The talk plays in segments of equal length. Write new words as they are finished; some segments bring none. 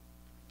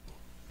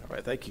All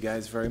right, thank you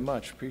guys very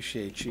much.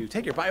 Appreciate you.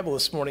 Take your Bible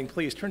this morning,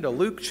 please. Turn to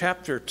Luke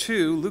chapter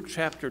 2. Luke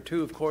chapter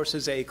 2, of course,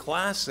 is a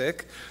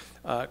classic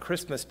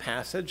Christmas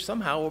passage.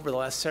 Somehow, over the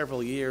last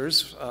several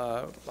years,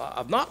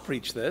 I've not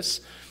preached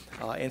this.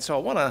 And so I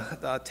want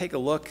to take a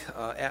look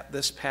at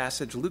this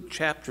passage, Luke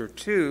chapter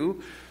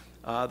 2.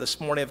 This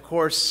morning, of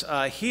course,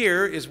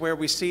 here is where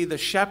we see the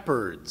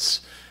shepherds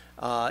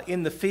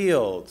in the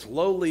field,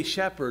 lowly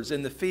shepherds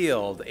in the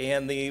field,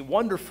 and the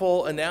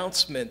wonderful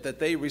announcement that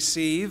they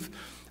receive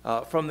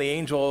from the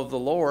angel of the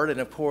Lord. And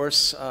of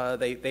course,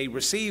 they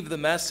receive the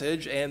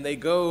message and they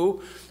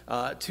go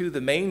to the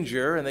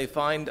manger and they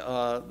find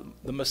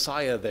the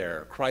Messiah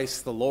there,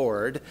 Christ the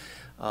Lord,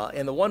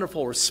 and the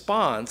wonderful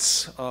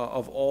response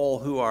of all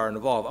who are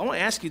involved. I want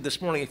to ask you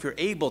this morning, if you're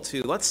able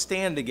to, let's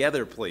stand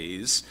together,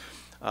 please.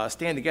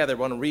 Stand together. I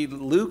want to read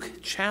Luke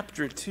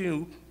chapter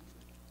 2,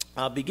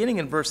 beginning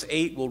in verse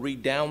 8. We'll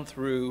read down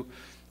through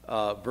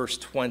verse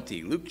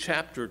 20. Luke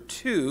chapter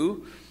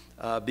 2,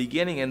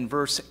 beginning in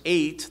verse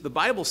 8, the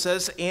Bible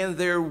says, "And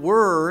there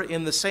were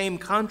in the same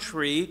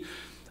country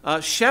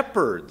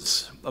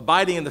shepherds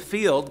abiding in the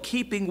field,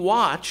 keeping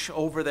watch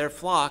over their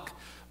flock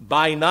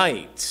by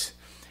night.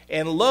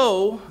 And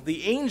lo,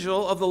 the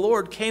angel of the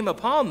Lord came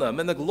upon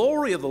them, and the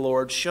glory of the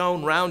Lord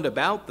shone round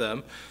about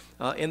them,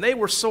 and they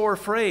were sore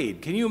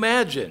afraid." Can you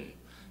imagine?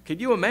 Can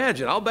you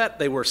imagine? I'll bet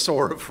they were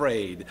sore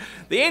afraid.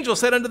 "The angel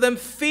said unto them,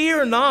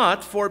 Fear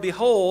not, for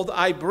behold,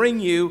 I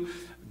bring you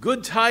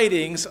good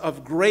tidings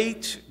of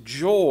great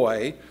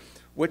joy,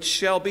 which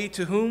shall be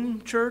to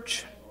whom,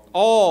 church?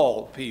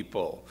 All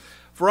people.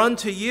 For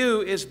unto you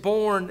is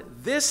born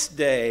this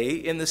day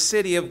in the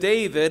city of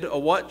David," a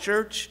what,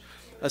 church?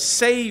 "A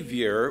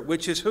Savior,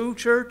 which is who,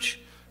 church?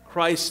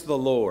 Christ the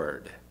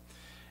Lord.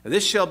 And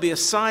this shall be a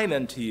sign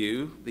unto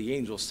you," the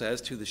angel says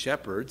to the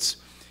shepherds,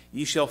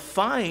 "ye shall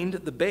find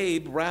the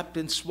babe wrapped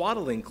in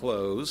swaddling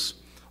clothes,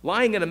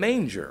 lying in a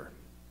manger."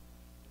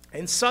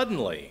 And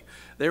suddenly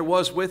there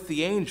was with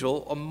the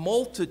angel a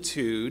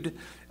multitude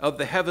of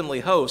the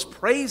heavenly host,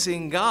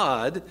 praising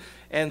God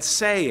and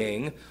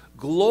saying,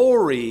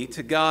 "Glory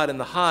to God in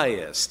the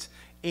highest,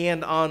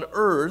 and on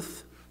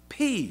earth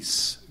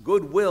peace,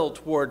 goodwill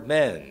toward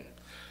men."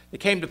 It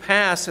came to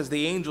pass, as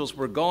the angels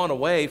were gone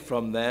away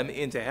from them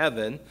into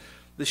heaven,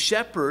 the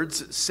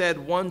shepherds said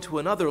one to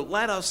another,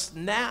 "Let us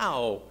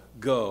now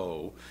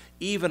go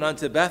even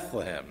unto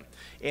Bethlehem,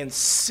 and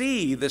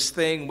see this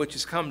thing which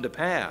is come to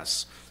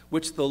pass,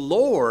 which the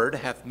Lord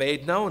hath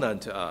made known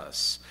unto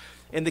us."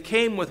 And they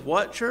came with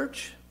what,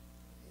 church?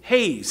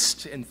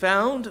 Haste, and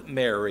found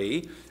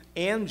Mary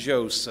and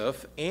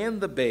Joseph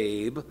and the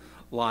babe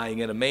lying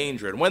in a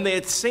manger. And when they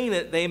had seen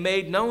it, they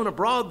made known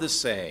abroad the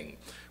saying,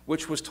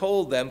 which was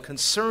told them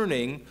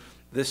concerning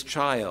this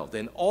child.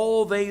 And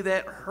all they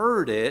that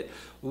heard it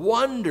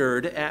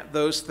wondered at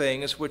those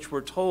things which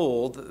were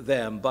told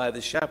them by the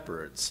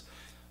shepherds.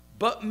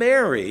 But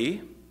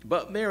Mary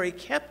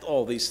kept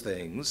all these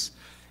things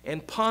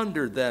and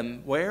pondered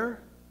them, where?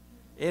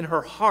 In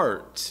her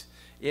heart.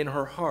 In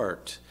her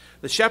heart.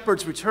 The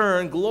shepherds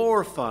returned,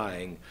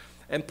 glorifying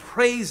and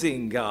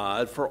praising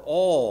God for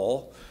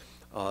all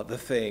the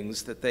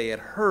things that they had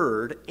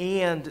heard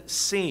and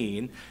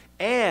seen,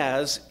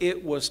 as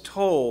it was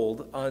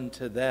told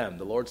unto them.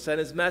 The Lord sent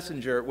his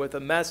messenger with a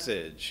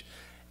message,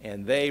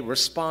 and they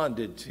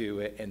responded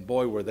to it, and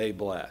boy, were they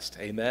blessed.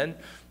 Amen?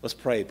 Let's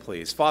pray,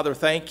 please. Father,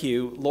 thank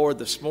you, Lord,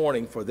 this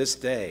morning for this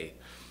day.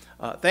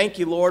 Thank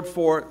you, Lord,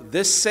 for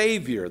this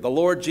Savior, the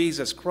Lord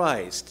Jesus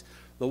Christ,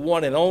 the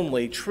one and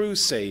only true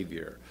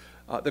Savior,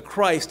 the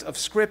Christ of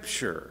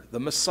Scripture, the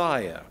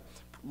Messiah,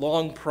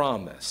 long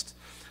promised.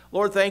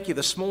 Lord, thank you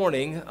this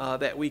morning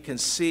that we can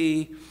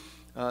see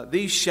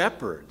these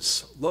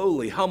shepherds,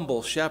 lowly,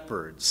 humble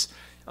shepherds,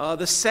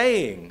 the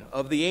saying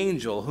of the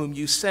angel whom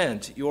you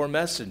sent, your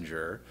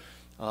messenger,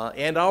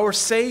 and our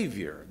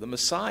Savior, the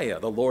Messiah,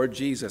 the Lord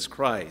Jesus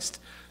Christ.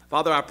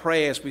 Father, I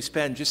pray as we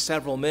spend just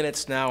several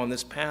minutes now in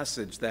this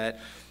passage that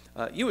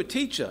you would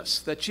teach us,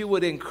 that you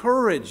would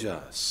encourage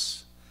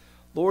us,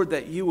 Lord,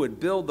 that you would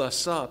build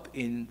us up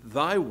in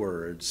thy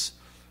words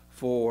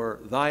for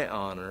thy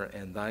honor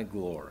and thy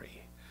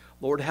glory.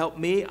 Lord, help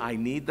me. I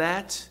need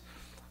that.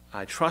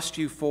 I trust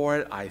you for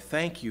it. I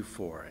thank you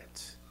for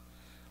it.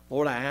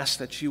 Lord, I ask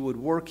that you would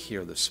work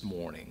here this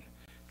morning,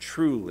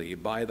 truly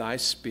by thy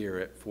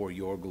Spirit for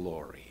your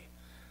glory.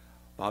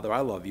 Father,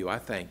 I love you. I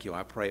thank you.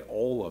 I pray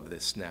all of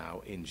this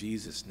now in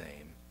Jesus'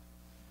 name.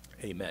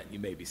 Amen. You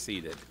may be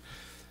seated.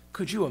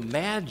 Could you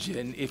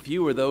imagine if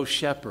you were those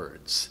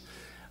shepherds?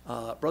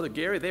 Brother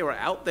Gary, they were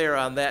out there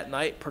on that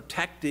night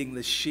protecting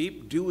the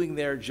sheep, doing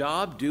their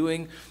job,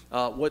 doing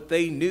what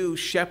they knew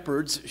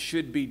shepherds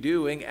should be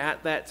doing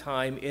at that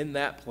time in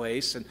that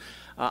place. And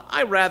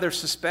I rather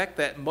suspect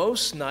that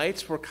most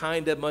nights were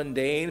kind of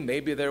mundane.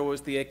 Maybe there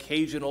was the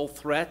occasional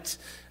threat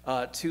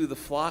to the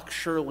flock.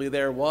 Surely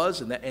there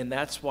was, and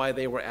that's why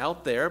they were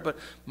out there. But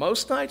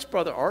most nights,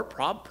 Brother Art,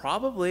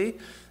 probably,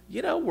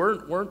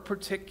 weren't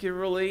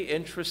particularly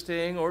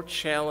interesting or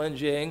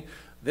challenging.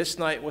 This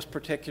night was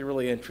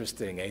particularly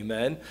interesting,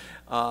 amen?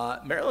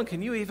 Marilyn,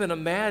 can you even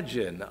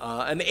imagine?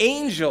 An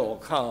angel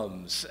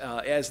comes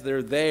as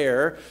they're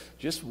there,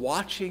 just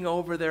watching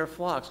over their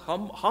flocks.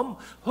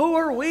 Who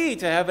are we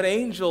to have an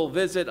angel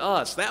visit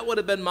us? That would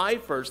have been my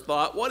first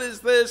thought. What is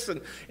this?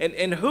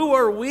 And who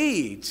are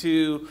we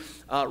to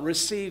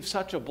receive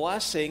such a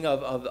blessing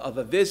of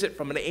a visit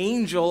from an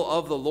angel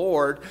of the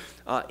Lord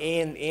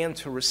and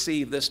to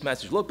receive this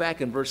message? Look back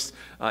in verse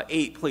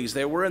 8, please.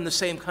 There were in the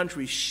same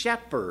country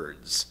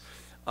shepherds,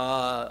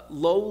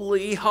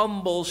 lowly,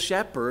 humble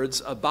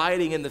shepherds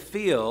abiding in the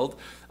field,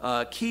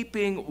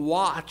 keeping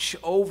watch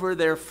over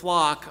their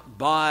flock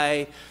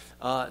by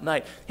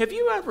night. Have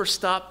you ever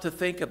stopped to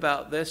think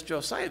about this,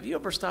 Josiah? Have you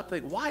ever stopped to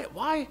think,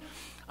 why?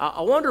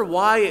 I wonder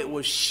why it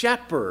was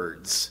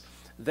shepherds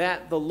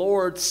that the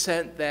Lord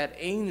sent that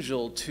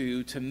angel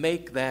to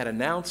make that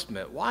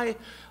announcement. Why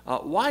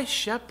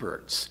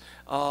shepherds?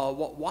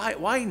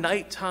 Why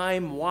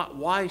nighttime?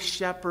 Why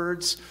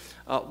shepherds?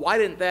 Why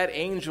didn't that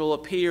angel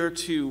appear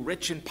to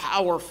rich and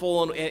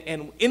powerful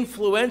and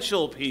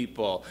influential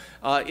people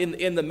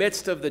in the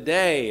midst of the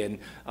day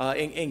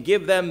and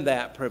give them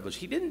that privilege?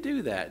 He didn't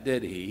do that,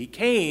 did he? He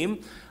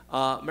came,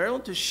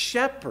 Marilyn, to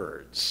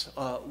shepherds,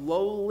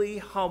 lowly,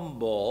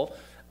 humble,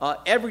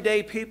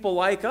 everyday people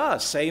like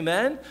us.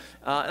 Amen?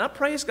 And I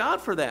praise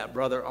God for that,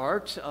 Brother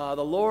Art.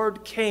 The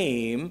Lord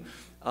came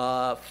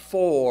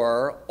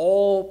for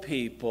all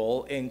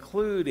people,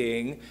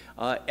 including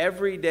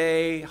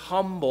everyday,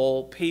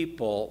 humble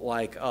people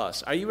like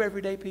us. Are you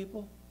everyday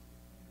people?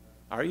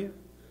 Are you?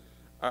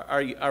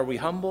 Are we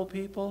humble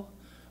people?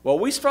 Well,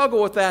 we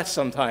struggle with that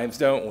sometimes,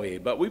 don't we?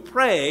 But we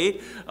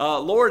pray,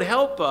 Lord,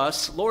 help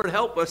us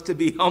to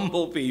be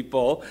humble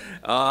people.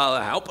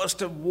 Help us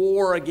to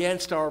war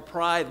against our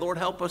pride. Lord,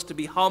 help us to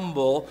be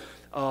humble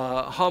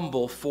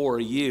for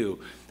you.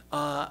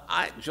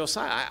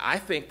 Josiah, I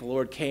think the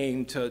Lord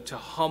came to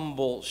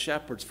humble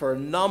shepherds for a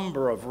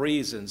number of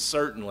reasons,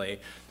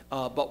 certainly.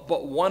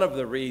 But one of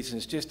the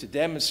reasons, just to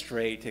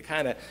demonstrate, to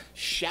kind of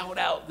shout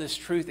out this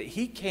truth that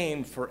he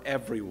came for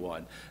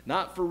everyone,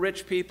 not for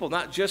rich people,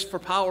 not just for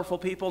powerful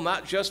people,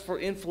 not just for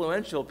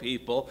influential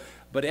people,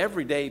 but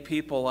everyday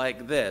people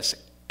like this.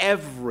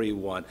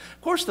 Everyone.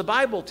 Of course, the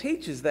Bible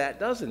teaches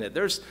that, doesn't it?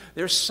 There's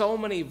so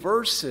many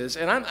verses,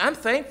 and I'm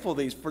thankful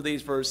for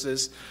these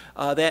verses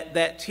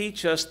that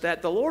teach us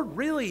that the Lord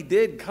really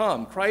did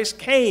come. Christ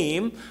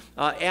came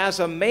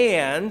as a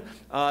man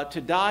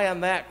to die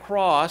on that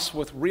cross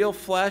with real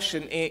flesh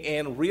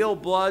and real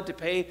blood to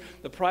pay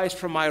the price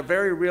for my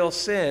very real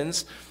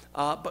sins.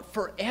 But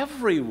for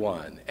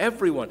everyone.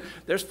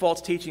 There's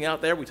false teaching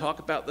out there. We talk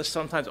about this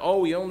sometimes.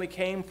 Oh, he only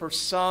came for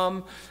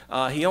some.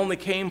 He only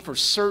came for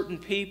certain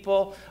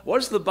people. What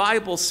does the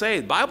Bible say?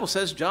 The Bible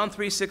says, John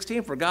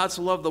 3:16, for God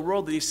so loved the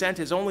world that he sent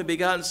his only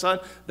begotten Son,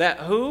 that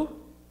who?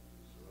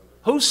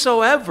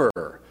 Whosoever.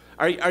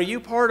 Are you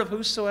part of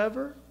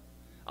whosoever?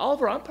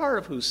 Oliver, I'm part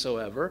of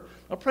whosoever.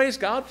 Well, praise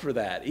God for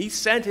that. He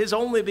sent his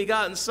only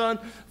begotten Son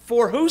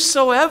for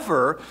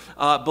whosoever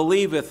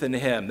believeth in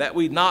him, that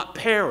we not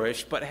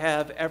perish but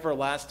have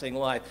everlasting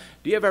life.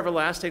 Do you have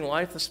everlasting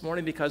life this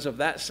morning because of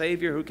that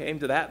Savior who came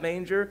to that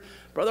manger?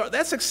 Brother,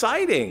 that's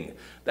exciting.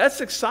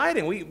 That's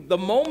exciting. The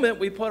moment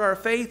we put our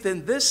faith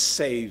in this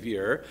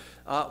Savior,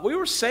 we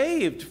were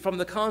saved from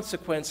the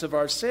consequence of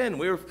our sin.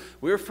 We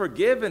were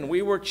forgiven.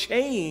 We were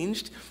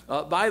changed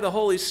by the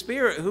Holy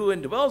Spirit who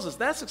indwells us.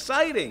 That's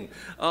exciting.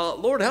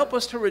 Lord, help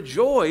us to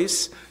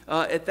rejoice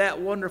at that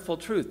wonderful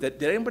truth.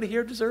 Did anybody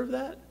here deserve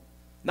that?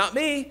 Not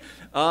me.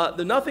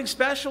 There's nothing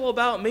special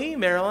about me,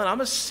 Marilyn.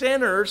 I'm a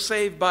sinner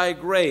saved by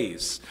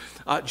grace.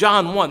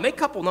 John 1. Make a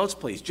couple notes,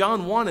 please.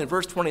 John 1 and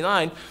verse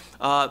 29.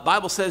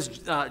 Bible says,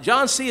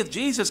 John seeth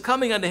Jesus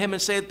coming unto him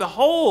and saith,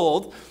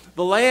 behold,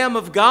 the Lamb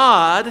of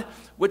God,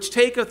 which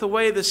taketh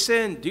away the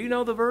sin. Do you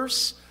know the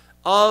verse?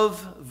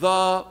 Of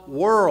the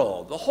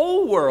world. The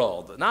whole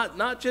world.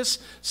 Not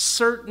just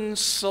certain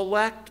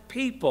select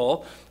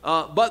people,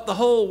 but the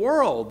whole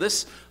world.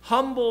 This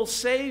humble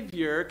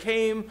Savior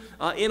came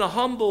in a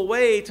humble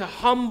way to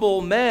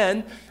humble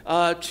men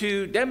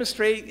to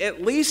demonstrate,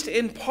 at least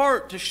in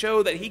part, to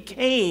show that he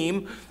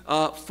came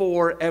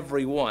for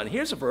everyone.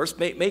 Here's a verse.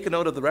 Make a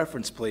note of the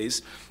reference,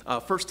 please.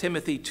 1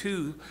 Timothy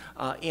 2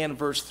 and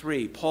verse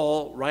 3.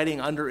 Paul,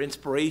 writing under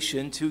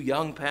inspiration to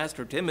young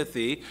Pastor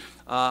Timothy,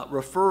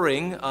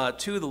 referring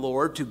to the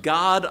Lord, to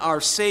God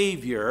our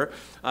Savior,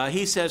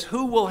 he says,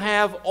 who will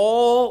have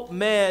all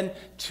men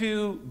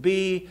to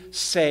be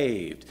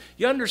saved.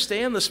 You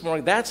understand this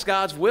morning, that's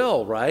God's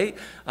will, right?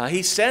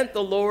 He sent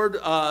the Lord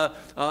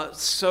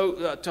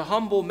to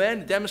humble men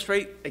to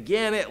demonstrate,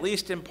 again, at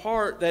least in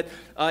part, that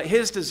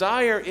his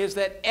desire is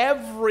that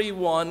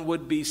everyone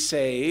would be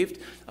saved.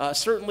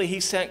 Certainly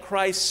he sent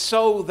Christ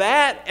so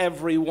that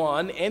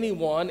anyone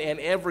and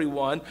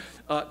everyone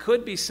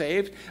could be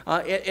saved.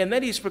 And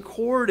then he's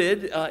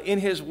recorded in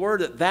his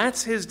word that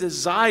that's his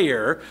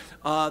desire,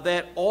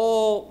 that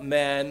all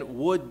men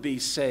would be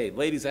saved.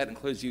 Ladies, that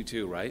includes you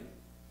too, right?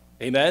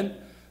 Amen?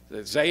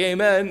 Say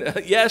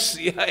amen. Yes,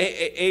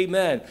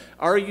 amen.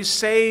 Are you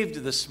saved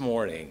this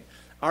morning?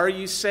 Are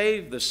you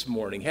saved this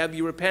morning? Have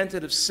you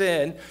repented of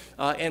sin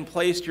and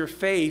placed your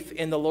faith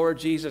in the Lord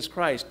Jesus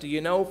Christ? Do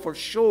you know for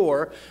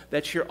sure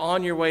that you're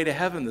on your way to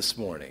heaven this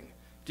morning?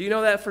 Do you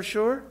know that for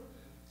sure?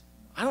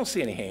 I don't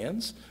see any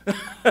hands.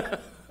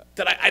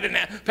 I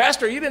didn't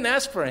Pastor, you didn't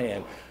ask for a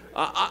hand.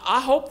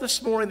 I hope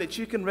this morning that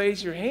you can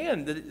raise your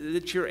hand,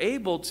 that you're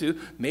able to.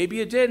 Maybe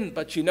you didn't,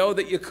 but you know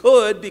that you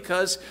could,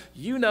 because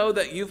you know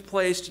that you've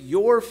placed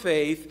your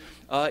faith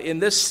in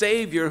this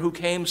Savior who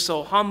came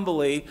so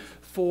humbly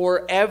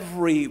for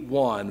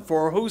everyone,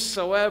 for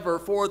whosoever,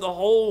 for the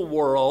whole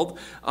world,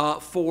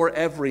 for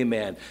every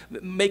man.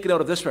 Make a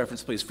note of this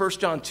reference, please. 1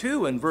 John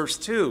 2 and verse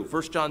 2.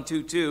 1 John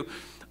 2:2.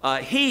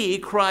 He,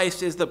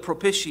 Christ, is the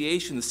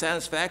propitiation, the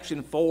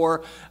satisfaction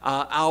for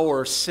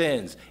our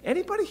sins.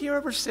 Anybody here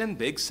ever sin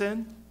big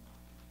sin?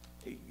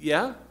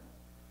 Yeah?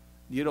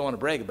 You don't want to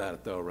brag about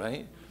it, though,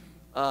 right?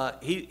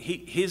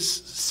 His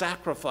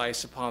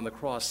sacrifice upon the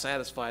cross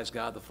satisfies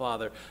God the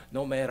Father,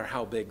 no matter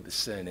how big the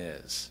sin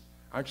is.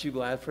 Aren't you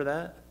glad for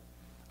that?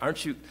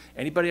 Aren't you?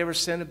 Anybody ever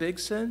sin a big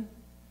sin?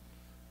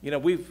 You know,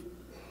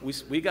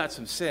 we got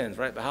some sins,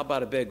 right? But how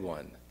about a big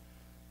one?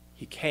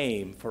 He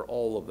came for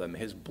all of them.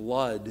 His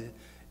blood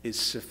is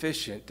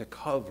sufficient to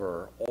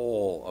cover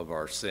all of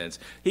our sins.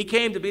 He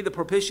came to be the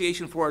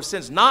propitiation for our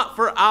sins, not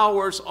for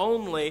ours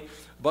only,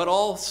 but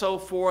also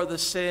for the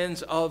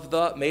sins of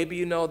maybe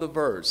you know the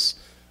verse,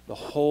 the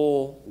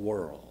whole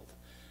world.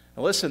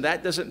 Now listen,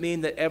 that doesn't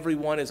mean that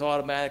everyone is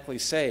automatically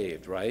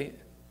saved, right?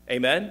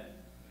 Amen?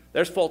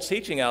 There's false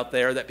teaching out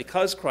there that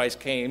because Christ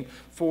came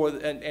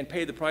and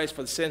paid the price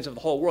for the sins of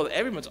the whole world,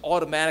 everyone's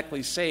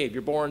automatically saved.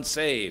 You're born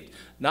saved.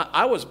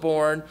 I was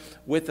born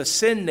with a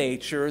sin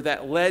nature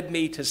that led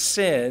me to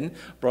sin,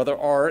 Brother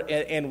Art,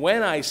 and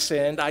when I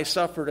sinned, I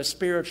suffered a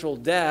spiritual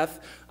death.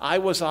 I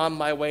was on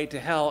my way to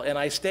hell, and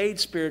I stayed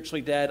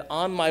spiritually dead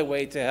on my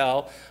way to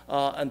hell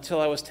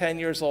until I was 10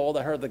 years old.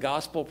 I heard the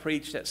gospel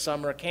preached at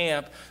summer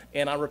camp,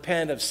 and I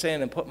repented of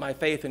sin and put my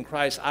faith in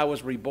Christ. I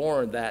was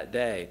reborn that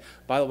day.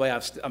 By the way,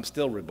 I'm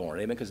still reborn,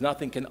 amen, because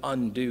nothing can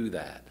undo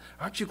that.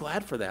 Aren't you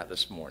glad for that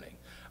this morning?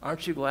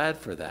 Aren't you glad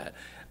for that?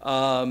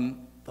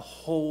 The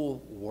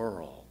whole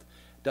world.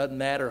 Doesn't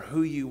matter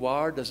who you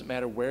are, doesn't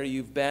matter where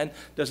you've been,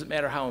 doesn't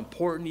matter how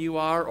important you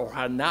are or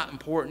how not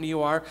important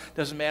you are,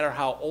 doesn't matter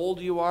how old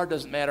you are,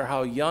 doesn't matter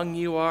how young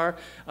you are,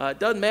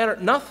 doesn't matter,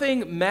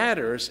 nothing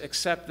matters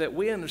except that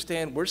we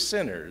understand we're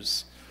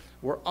sinners.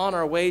 We're on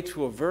our way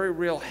to a very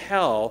real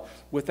hell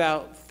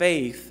without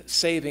faith,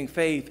 saving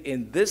faith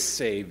in this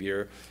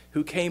Savior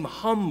who came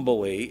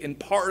humbly, in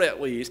part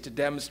at least, to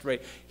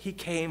demonstrate he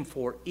came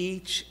for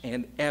each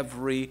and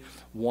every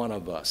one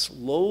of us.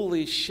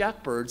 Lowly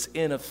shepherds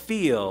in a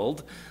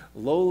field,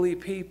 lowly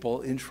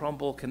people in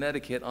Trumbull,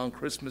 Connecticut on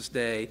Christmas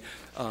Day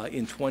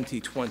in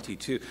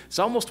 2022. It's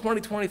almost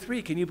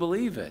 2023. Can you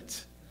believe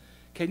it?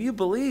 Can you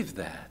believe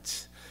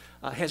that?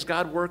 Has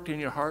God worked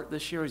in your heart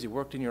this year? Has he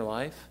worked in your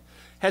life?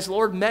 Has the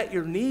Lord met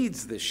your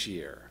needs this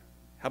year?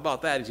 How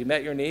about that? Has he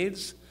met your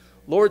needs?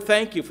 Lord,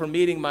 thank you for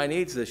meeting my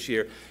needs this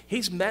year.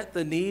 He's met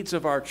the needs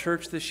of our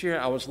church this year.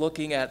 I was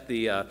looking at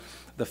the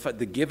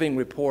giving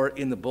report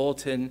in the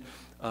bulletin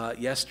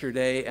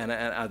yesterday, and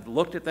I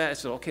looked at that. I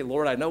said, okay,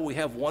 Lord, I know we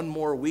have one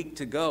more week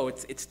to go.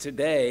 It's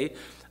today,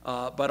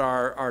 but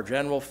our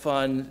general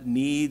fund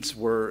needs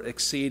were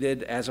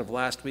exceeded as of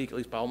last week, at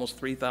least by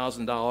almost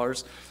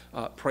 $3,000.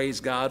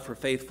 Praise God for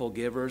faithful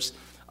givers.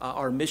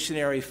 Our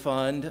missionary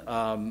fund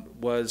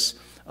was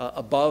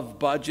above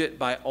budget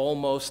by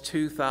almost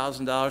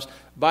 $2,000.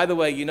 By the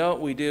way, you know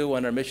what we do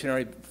when our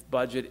missionary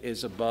budget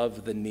is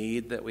above the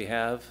need that we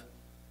have?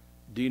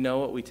 Do you know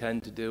what we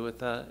tend to do with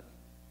that?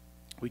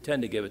 We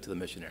tend to give it to the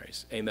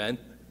missionaries. Amen?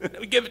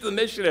 We give it to the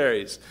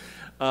missionaries.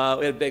 We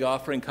had a big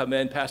offering come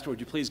in. Pastor, would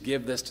you please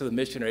give this to the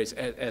missionaries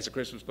as a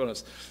Christmas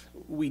bonus?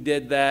 We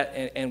did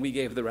that, and we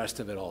gave the rest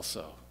of it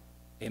also.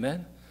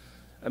 Amen?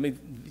 I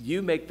mean,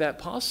 you make that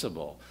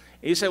possible.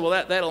 And you say,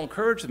 well, that'll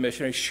encourage the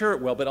missionaries. Sure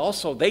it will, but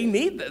also they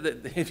need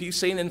that. If you've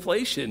seen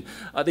inflation,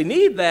 they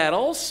need that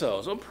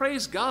also. So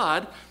praise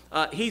God.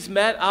 He's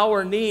met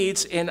our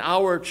needs in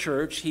our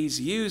church. He's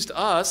used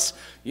us,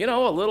 a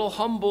little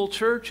humble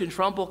church in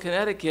Trumbull,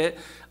 Connecticut,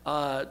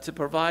 to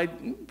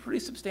provide pretty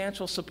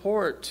substantial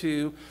support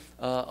to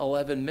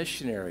 11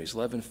 missionaries,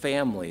 11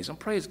 families. And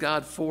praise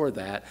God for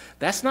that.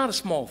 That's not a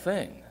small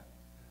thing.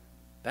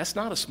 That's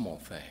not a small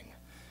thing.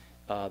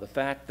 The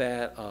fact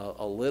that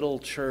a little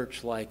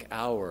church like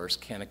ours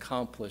can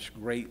accomplish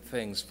great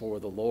things for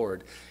the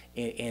Lord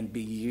and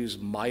be used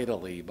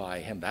mightily by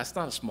him, that's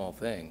not a small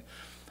thing.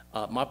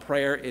 My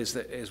prayer is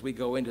that as we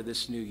go into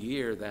this new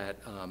year that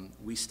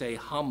we stay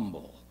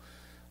humble.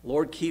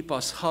 Lord, keep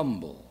us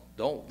humble.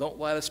 Don't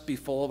let us be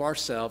full of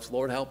ourselves.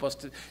 Lord, help us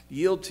to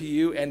yield to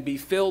you and be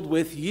filled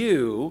with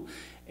you.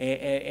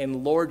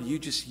 And Lord, you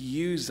just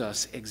use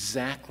us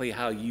exactly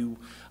how you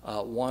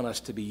want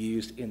us to be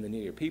used in the new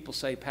year. People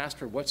say,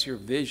 Pastor, what's your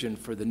vision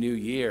for the new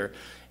year?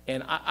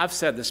 And I've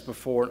said this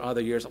before in other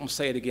years. I'm going to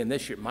say it again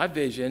this year. My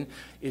vision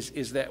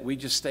is that we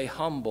just stay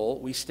humble.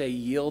 We stay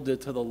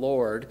yielded to the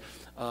Lord.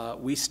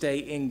 We stay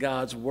in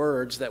God's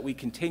words, that we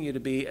continue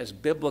to be as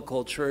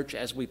biblical church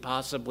as we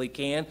possibly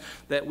can,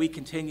 that we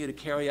continue to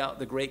carry out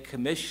the Great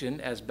Commission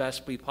as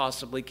best we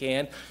possibly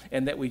can,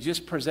 and that we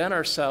just present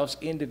ourselves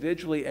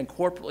individually and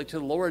corporately to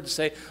the Lord and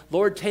say,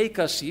 Lord, take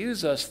us,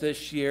 use us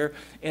this year,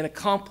 and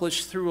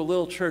accomplish through a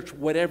little church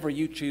whatever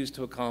you choose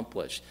to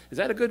accomplish. Is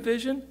that a good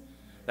vision?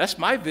 That's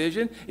my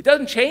vision. It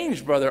doesn't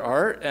change, Brother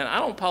Art, and I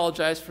don't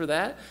apologize for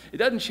that. It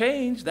doesn't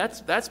change.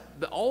 That's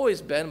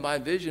always been my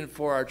vision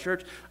for our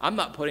church. I'm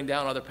not putting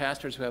down other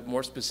pastors who have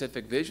more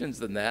specific visions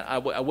than that. I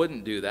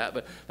wouldn't do that,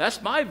 but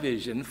that's my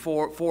vision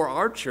for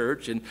our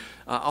church, and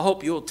I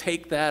hope you'll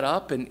take that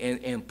up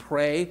and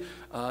pray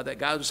that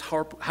God will just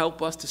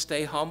help us to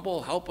stay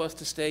humble, help us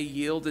to stay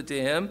yielded to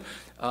Him.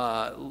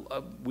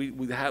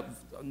 We have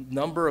a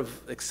number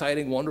of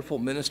exciting, wonderful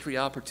ministry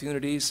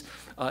opportunities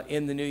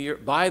in the new year.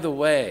 By the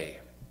way,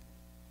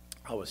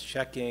 I was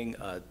checking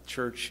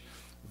church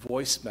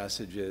voice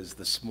messages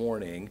this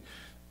morning,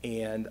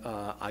 and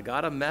I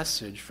got a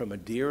message from a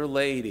dear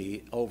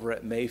lady over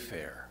at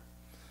Mayfair.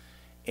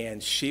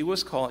 And she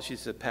was calling. She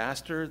said,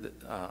 Pastor,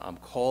 I'm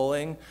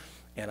calling,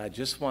 and I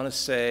just want to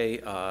say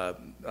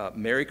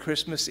Merry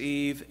Christmas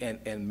Eve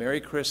and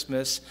Merry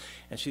Christmas.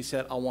 And she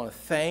said, I want to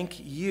thank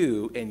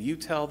you, and you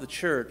tell the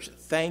church,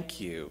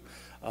 thank you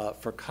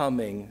for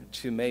coming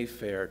to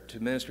Mayfair to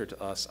minister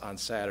to us on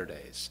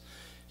Saturdays.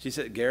 She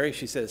said, Gary,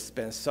 she said, it's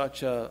been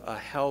such a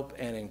help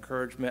and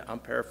encouragement. I'm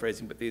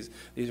paraphrasing, but these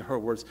are her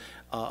words.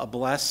 A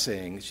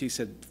blessing. She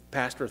said,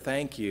 Pastor,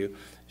 thank you.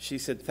 She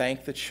said,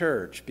 thank the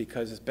church,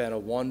 because it's been a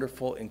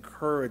wonderful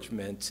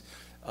encouragement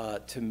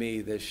to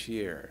me this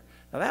year.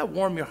 Now, that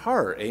warm your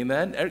heart,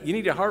 amen? You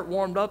need your heart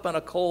warmed up on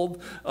a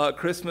cold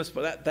Christmas,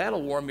 but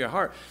that'll warm your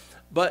heart.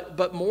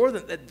 But more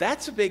than that,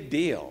 that's a big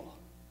deal,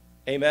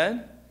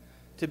 amen?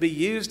 To be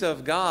used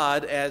of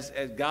God as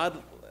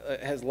God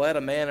has led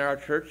a man in our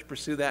church to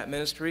pursue that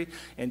ministry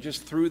and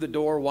just threw the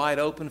door wide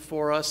open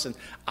for us. And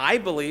I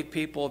believe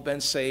people have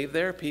been saved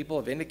there. People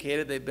have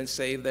indicated they've been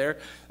saved there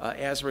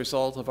as a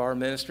result of our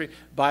ministry.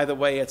 By the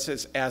way, it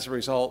says as a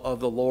result of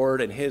the Lord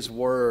and His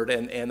Word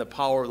and the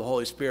power of the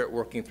Holy Spirit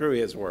working through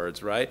His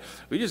words, right?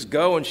 We just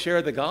go and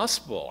share the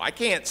gospel. I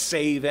can't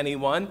save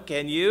anyone,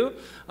 can you?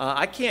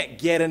 I can't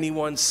get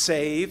anyone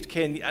saved,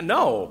 can you?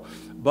 No,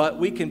 but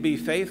we can be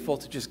faithful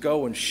to just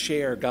go and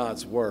share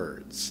God's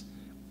words.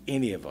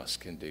 Any of us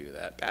can do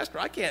that. Pastor,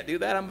 I can't do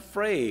that. I'm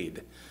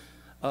afraid.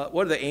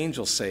 What do the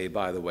angels say,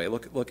 by the way?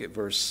 Look at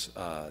verse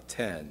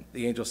 10.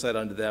 The angel said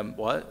unto them,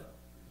 what?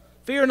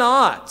 Fear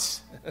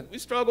not. We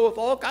struggle with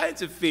all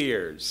kinds of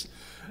fears.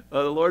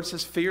 The Lord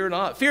says, fear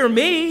not. Fear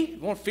me. You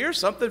want to fear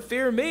something?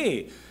 Fear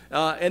me.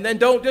 And then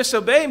don't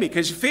disobey me,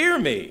 because you fear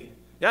me.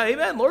 Yeah,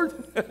 amen, Lord.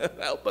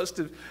 help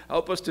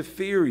us to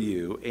fear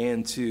you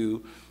and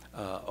to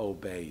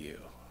obey you.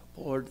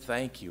 Lord,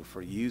 thank you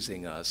for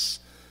using us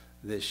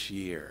this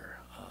year.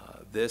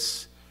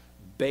 This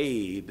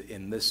babe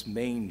in this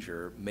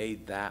manger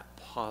made that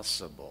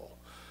possible.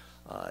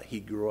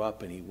 He grew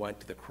up and he went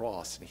to the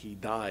cross and he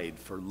died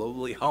for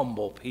lowly,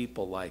 humble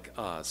people like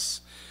us.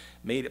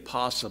 Made it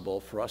possible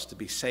for us to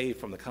be saved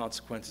from the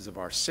consequences of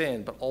our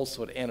sin, but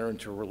also to enter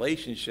into a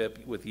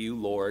relationship with you,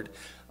 Lord,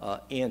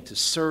 and to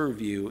serve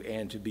you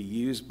and to be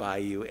used by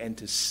you and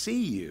to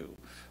see you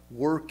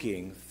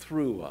working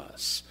through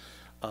us.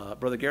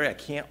 Brother Gary, I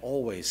can't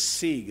always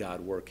see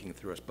God working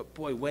through us, but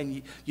boy,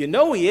 when you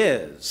know He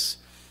is,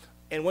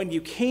 and when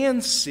you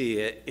can see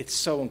it, it's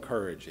so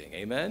encouraging.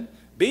 Amen?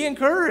 Be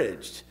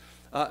encouraged.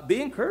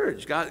 Be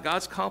encouraged.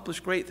 God's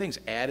accomplished great things.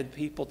 Added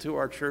people to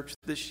our church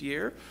this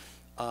year.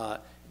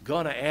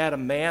 Going to add a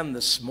man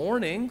this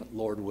morning,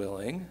 Lord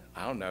willing.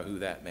 I don't know who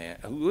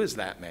is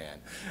that man.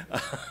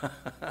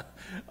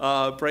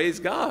 Praise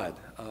God.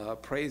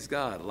 Praise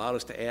God. Allowed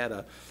us to add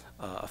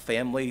a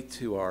family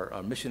to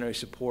our missionary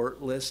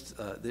support list.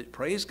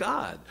 Praise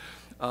God.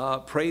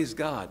 Praise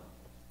God.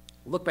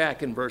 Look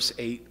back in verse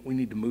 8. We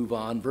need to move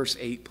on. Verse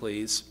 8,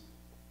 please.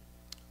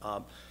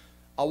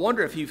 I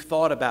wonder if you've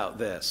thought about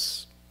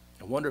this.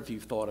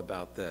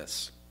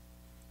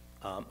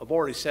 I've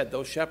already said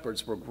those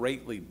shepherds were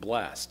greatly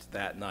blessed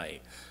that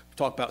night. We've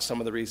talked about some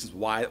of the reasons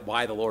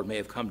why the Lord may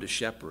have come to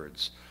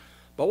shepherds.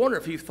 But I wonder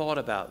if you've thought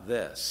about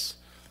this.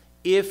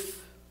 If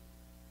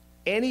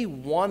any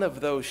one of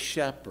those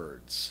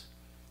shepherds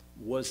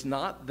was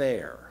not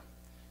there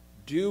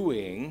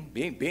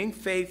being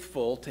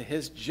faithful to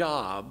his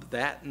job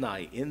that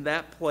night, in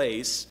that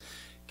place,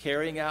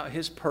 carrying out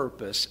his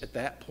purpose at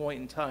that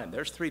point in time.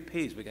 There's 3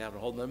 P's. We can have a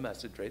whole other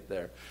message right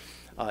there.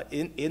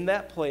 In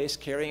that place,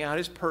 carrying out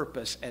his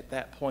purpose at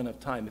that point of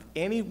time, if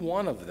any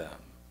one of them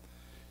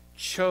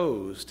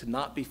chose to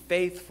not be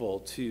faithful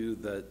to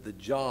the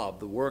job,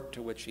 the work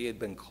to which he had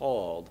been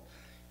called,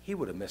 he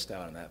would have missed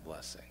out on that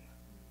blessing.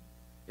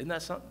 Isn't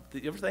that something?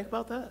 Did you ever think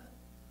about that?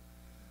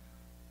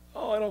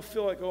 Oh, I don't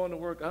feel like going to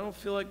work. I don't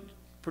feel like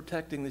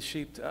protecting the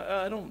sheep.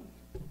 I don't.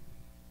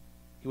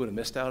 He would have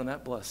missed out on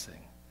that blessing.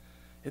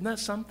 Isn't that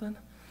something?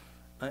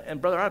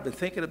 And brother, I've been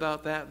thinking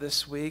about that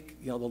this week.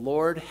 You know, the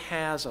Lord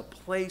has a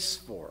place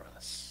for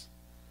us.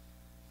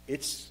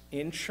 It's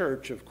in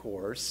church, of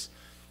course.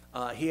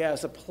 He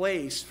has a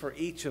place for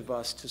each of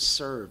us to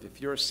serve.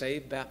 If you're a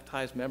saved,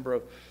 baptized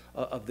member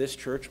of this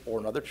church or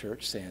another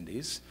church,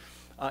 Sandy's,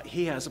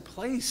 he has a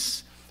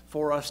place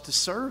for us to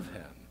serve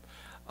him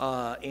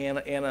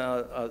and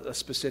a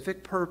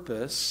specific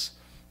purpose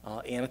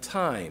and a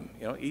time,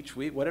 you know, each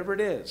week, whatever it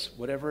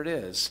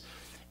is.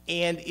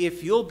 And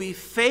if you'll be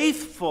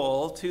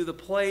faithful to the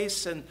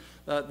place and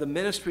the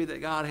ministry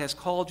that God has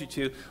called you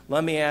to,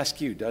 let me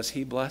ask you, does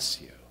he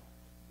bless you?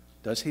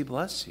 Does he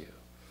bless you?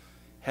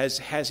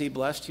 Has he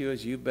blessed you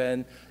as you've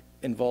been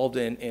involved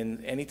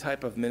in any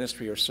type of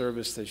ministry or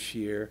service this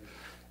year?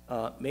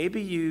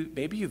 Maybe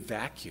you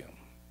vacuum.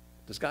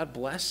 Does God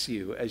bless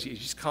you as you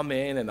just come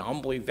in and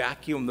humbly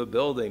vacuum the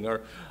building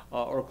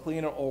or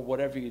clean or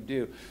whatever you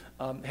do?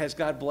 Has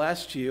God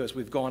blessed you as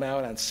we've gone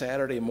out on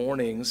Saturday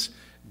mornings,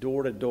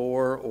 door to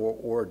door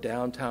or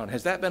downtown?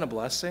 Has that been a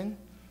blessing?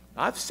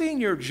 I've seen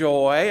your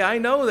joy. I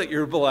know that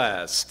you're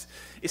blessed.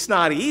 It's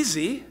not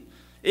easy.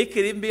 It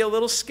could even be a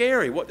little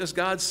scary. What does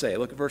God say?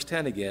 Look at verse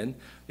 10 again.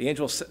 The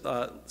angel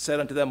said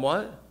unto them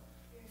what?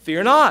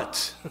 Fear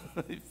not.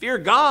 Fear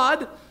God,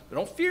 but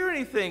don't fear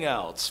anything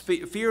else.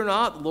 Fear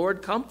not, the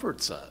Lord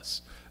comforts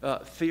us.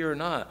 Fear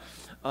not.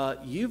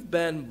 You've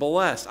been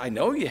blessed. I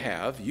know you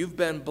have. You've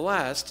been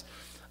blessed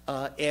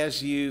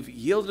as you've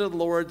yielded to the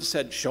Lord and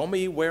said, show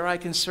me where I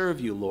can serve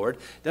you, Lord.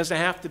 It doesn't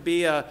have to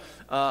be a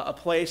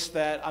place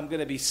that I'm going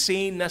to be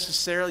seen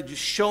necessarily.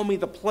 Just show me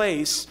the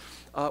place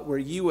where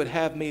you would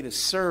have me to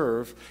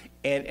serve.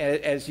 And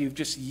as you've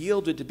just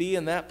yielded to be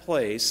in that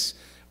place,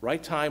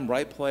 right time,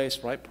 right place,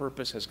 right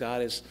purpose, as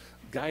God has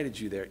guided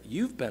you there,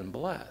 you've been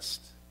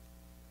blessed.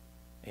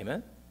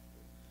 Amen?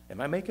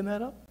 Am I making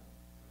that up?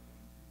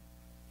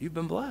 You've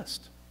been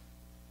blessed.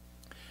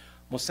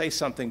 I'm going to say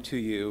something to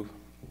you.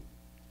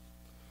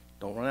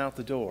 Don't run out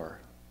the door.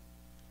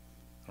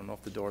 I don't know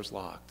if the door's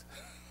locked.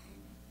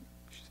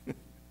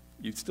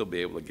 You'd still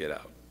be able to get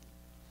out.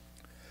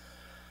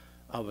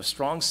 I have a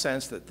strong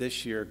sense that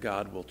this year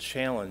God will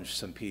challenge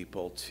some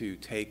people to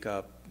take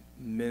up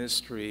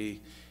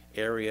ministry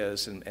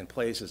areas and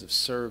places of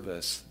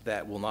service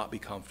that will not be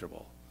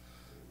comfortable,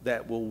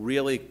 that will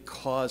really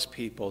cause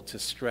people to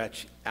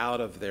stretch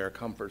out of their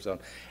comfort zone.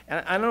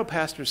 And I know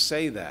pastors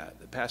say that.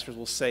 The pastors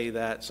will say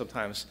that.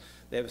 Sometimes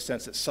they have a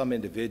sense that some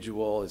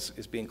individual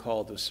is being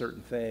called to a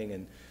certain thing.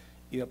 And,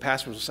 you know,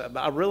 pastors will say,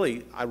 I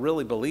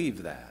really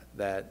believe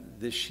that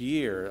this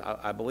year,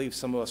 I believe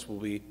some of us will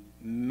be,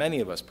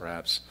 many of us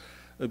perhaps,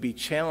 would be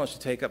challenged to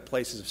take up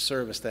places of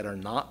service that are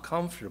not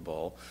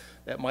comfortable,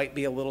 that might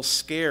be a little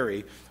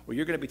scary, where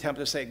you're going to be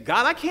tempted to say,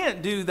 God, I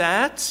can't do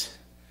that.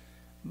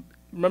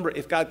 Remember,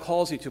 if God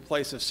calls you to a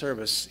place of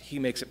service, he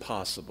makes it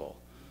possible.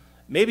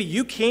 Maybe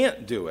you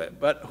can't do it,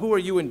 but who are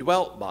you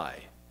indwelt by?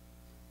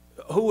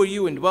 Who are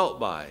you indwelt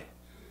by?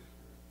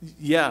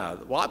 Yeah,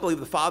 well, I believe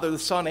the Father, the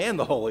Son, and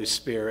the Holy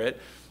Spirit.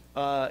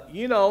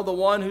 You know, the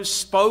one who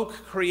spoke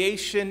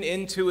creation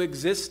into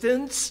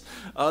existence,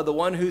 the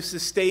one who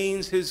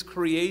sustains his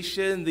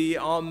creation, the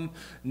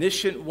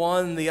omniscient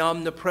one, the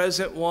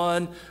omnipresent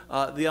one,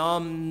 the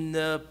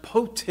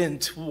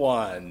omnipotent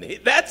one.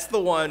 That's the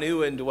one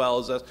who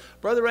indwells us.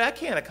 Brother, I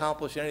can't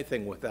accomplish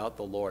anything without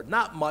the Lord.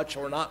 Not much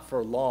or not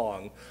for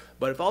long,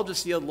 but if I'll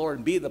just yield the Lord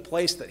and be in the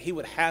place that he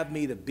would have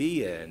me to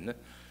be in,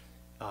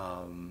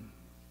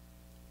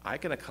 I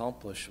can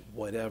accomplish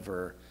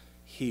whatever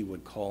he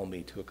would call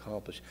me to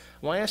accomplish.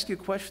 I want to ask you a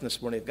question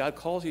this morning. If God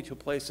calls you to a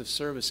place of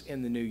service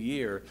in the new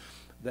year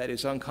that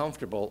is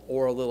uncomfortable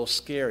or a little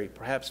scary,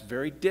 perhaps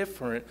very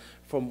different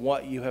from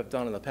what you have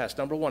done in the past,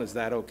 number one, is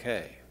that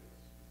okay?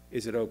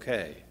 Is it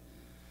okay?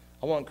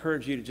 I want to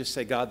encourage you to just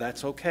say, God,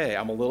 that's okay.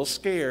 I'm a little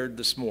scared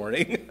this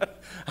morning.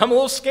 I'm a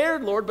little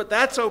scared, Lord, but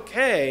that's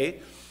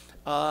okay.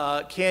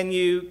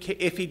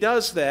 If he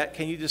does that,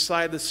 can you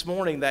decide this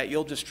morning that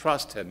you'll just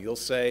trust him? You'll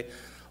say,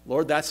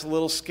 Lord, that's a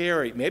little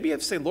scary. Maybe you have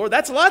to say, Lord,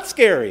 that's a lot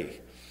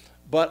scary.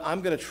 But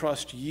I'm going to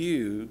trust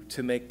you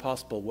to make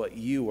possible what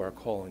you are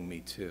calling me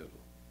to.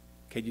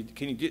 Can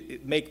you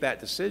make that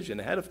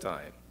decision ahead of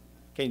time?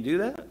 Can you do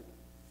that?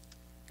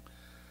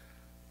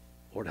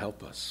 Lord,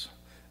 help us.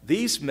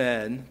 These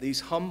men, these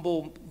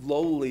humble,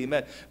 lowly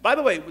men. By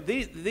the way,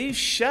 these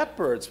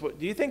shepherds, do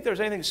you think there's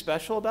anything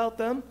special about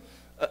them?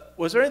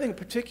 Was there anything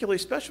particularly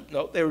special?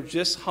 No, they were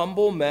just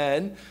humble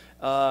men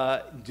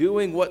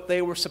doing what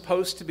they were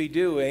supposed to be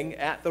doing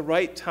at the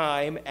right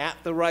time, at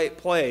the right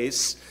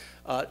place,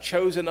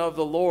 chosen of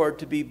the Lord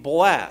to be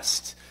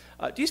blessed.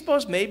 Do you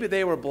suppose maybe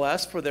they were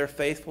blessed for their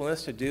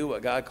faithfulness to do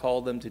what God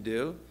called them to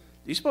do?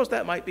 Do you suppose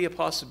that might be a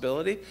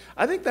possibility?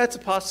 I think that's a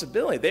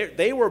possibility.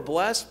 They were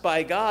blessed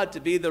by God to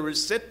be the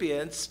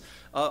recipients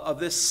of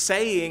this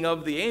saying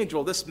of the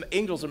angel.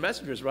 Angels are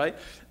messengers, right?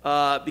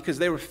 Because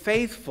they were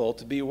faithful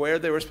to be where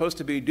they were supposed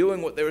to be,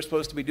 doing what they were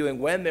supposed to be doing,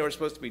 when they were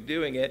supposed to be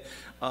doing it,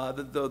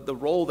 the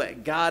role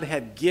that God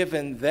had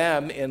given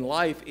them in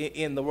life,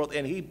 in the world.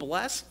 And he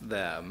blessed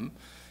them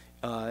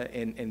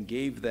and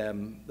gave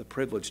them the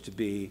privilege to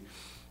be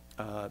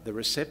the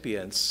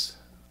recipients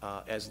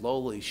as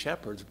lowly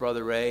shepherds,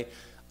 Brother Ray,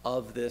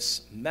 of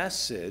this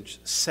message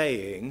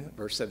saying,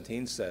 verse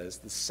 17 says,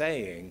 the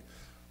saying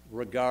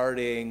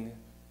regarding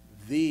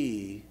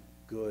the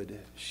good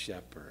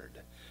shepherd.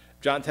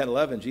 John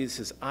 10:11,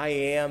 Jesus says, I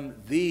am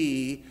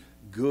the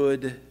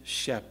good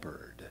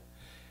shepherd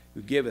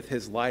who giveth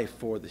his life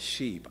for the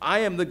sheep. I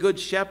am the good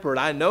shepherd.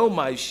 I know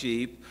my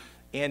sheep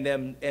and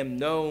am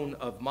known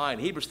of mine.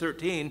 Hebrews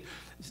 13,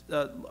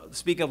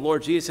 speaking of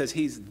Lord Jesus, says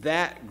he's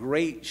that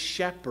great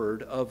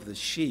shepherd of the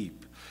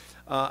sheep.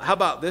 How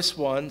about this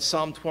one?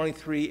 Psalm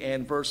 23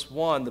 and verse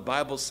 1, the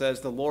Bible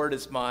says, the Lord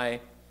is my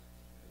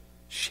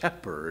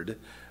shepherd.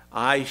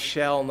 I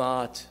shall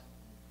not.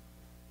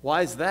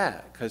 Why is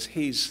that? Because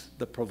he's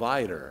the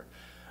provider.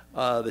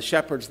 The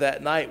shepherds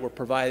that night were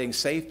providing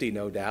safety,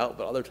 no doubt,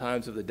 but other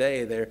times of the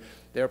day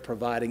they're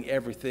providing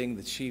everything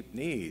the sheep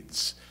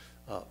needs.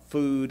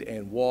 Food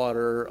and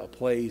water, a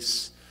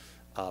place,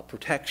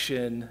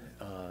 protection.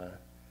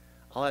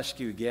 I'll ask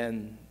you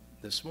again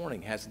this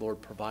morning, has the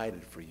Lord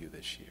provided for you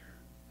this year?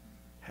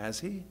 Has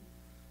he?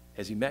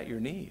 Has he met your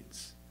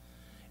needs?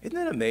 Isn't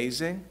that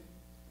amazing?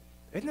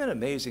 Isn't that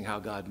amazing how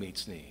God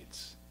meets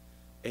needs?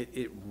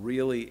 It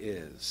really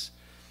is.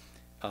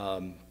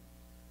 I'm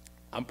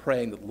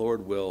praying that the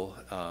Lord will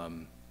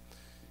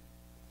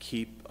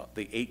keep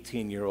the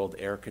 18-year-old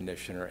air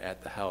conditioner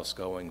at the house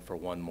going for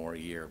one more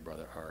year,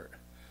 Brother Hart.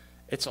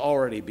 It's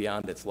already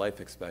beyond its life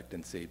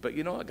expectancy, but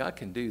you know what? God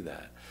can do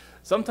that.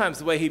 Sometimes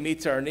the way he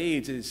meets our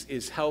needs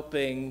is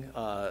helping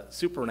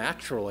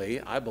supernaturally,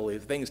 I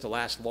believe, things to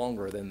last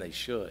longer than they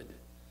should.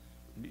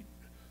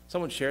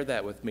 Someone shared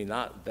that with me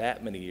not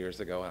that many years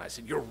ago, and I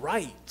said, you're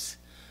right.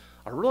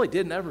 I really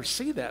didn't ever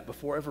see that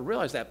before, ever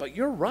realize that, but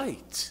you're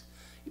right.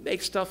 He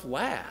makes stuff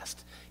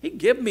last. He'd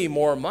give me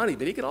more money,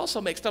 but he could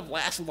also make stuff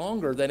last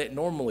longer than it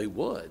normally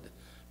would.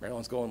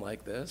 Marilyn's going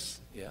like this,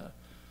 yeah.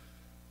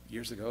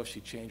 Years ago,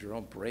 she changed her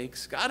own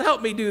brakes. God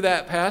help me do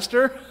that,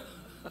 Pastor.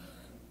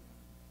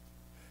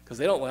 Because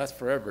they don't last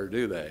forever,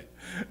 do they?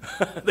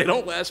 They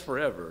don't last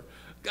forever.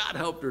 God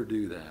helped her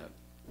do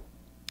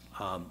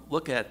that.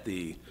 Look at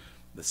the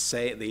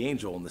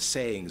angel and the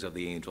sayings of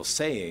the angel.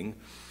 Saying,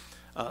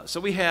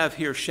 so we have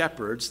here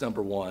shepherds,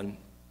 number one.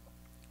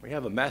 We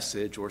have a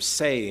message or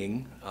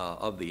saying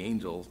of the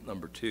angel,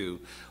 number two.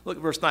 Look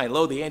at verse 9.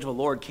 Lo, the angel of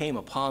the Lord came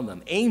upon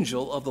them.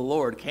 Angel of the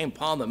Lord came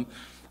upon them.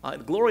 The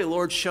glory of the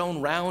Lord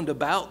shone round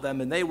about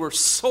them, and they were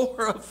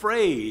sore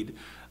afraid.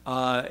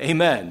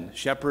 Amen.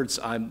 Shepherds,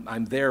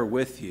 I'm there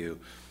with you.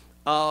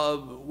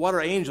 What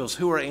are angels?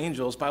 Who are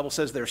angels? Bible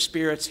says they're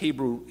spirits.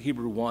 Hebrews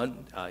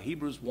 1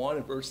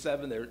 and verse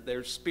 7,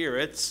 they're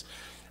spirits.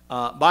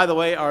 By the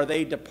way, are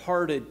they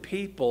departed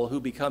people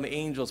who become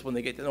angels when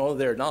they get to know? No,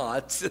 they're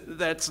not.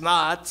 That's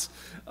not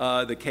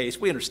the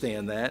case. We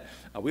understand that.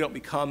 We don't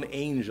become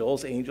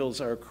angels.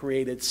 Angels are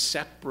created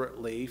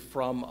separately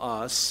from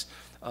us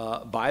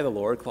by the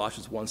Lord.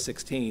 Colossians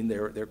 1:16,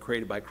 they're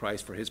created by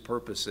Christ for his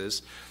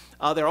purposes.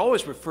 They're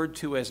always referred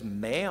to as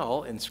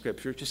male in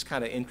Scripture, just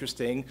kind of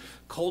interesting.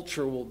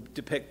 Culture will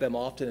depict them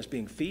often as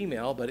being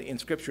female, but in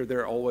Scripture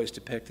they're always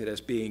depicted as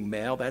being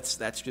male. That's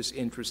just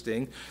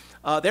interesting.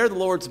 They're the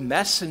Lord's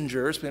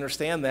messengers. We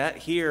understand that.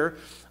 Here,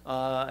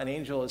 an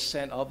angel is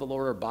sent of the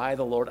Lord or by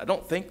the Lord. I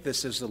don't think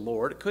this is the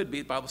Lord. It could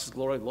be. The Bible says the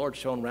glory of the Lord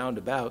shone round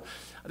about.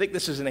 I think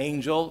this is an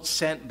angel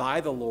sent by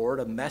the Lord,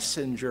 a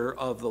messenger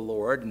of the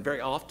Lord, and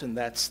very often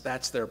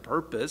that's their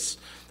purpose.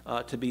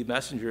 To be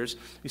messengers.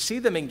 We see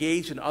them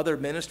engaged in other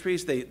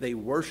ministries. They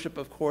worship,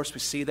 of course. We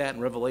see that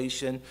in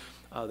Revelation.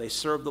 They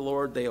serve the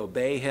Lord. They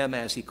obey him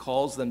as he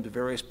calls them to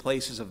various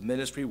places of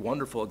ministry.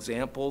 Wonderful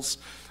examples.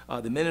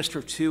 They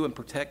minister to and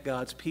protect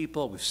God's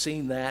people. We've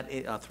seen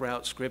that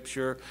throughout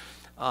Scripture.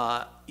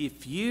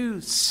 If you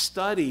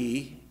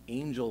study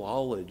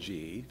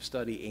angelology,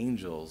 study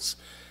angels,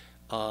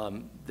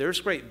 there's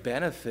great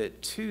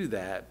benefit to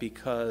that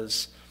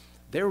because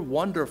they're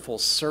wonderful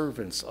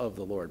servants of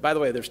the Lord. By the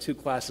way, there's two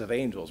classes of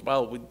angels.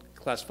 Well, we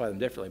classify them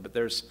differently, but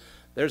there's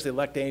the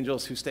elect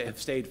angels who have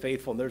stayed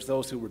faithful, and there's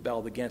those who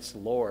rebelled against the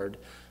Lord.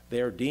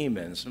 They're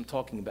demons. I'm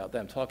talking about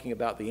them. I'm talking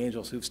about the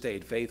angels who've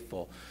stayed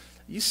faithful.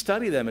 You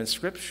study them in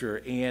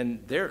Scripture,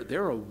 and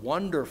they're a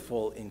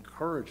wonderful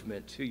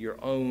encouragement to your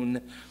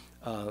own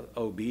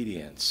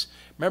obedience.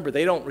 Remember,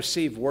 they don't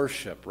receive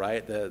worship,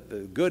 right?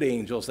 The good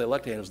angels, the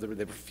elect angels, they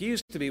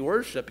refuse to be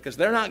worshiped because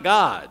they're not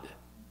God.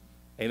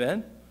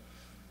 Amen?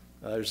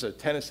 There's a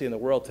tendency in the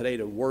world today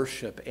to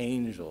worship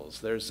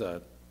angels.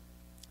 I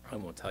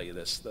won't tell you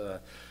this,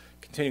 the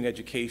continuing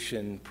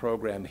education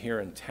program here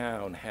in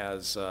town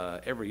has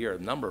every year a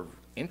number of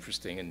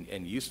interesting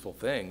and useful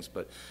things,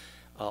 but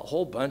a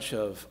whole bunch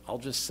of, I'll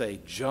just say,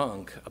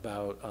 junk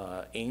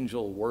about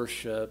angel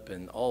worship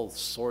and all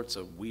sorts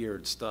of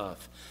weird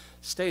stuff.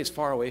 Stay as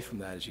far away from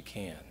that as you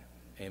can.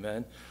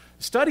 Amen?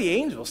 Study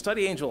angels,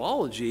 study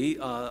angelology,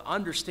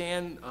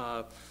 understand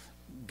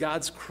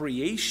God's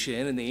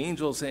creation and the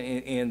angels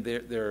and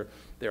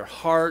their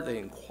heart. They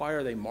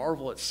inquire, they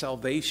marvel at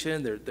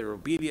salvation. They're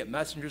obedient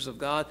messengers of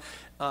God.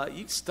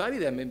 You study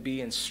them and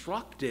be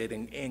instructed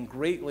and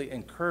greatly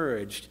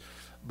encouraged,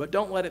 but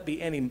don't let it be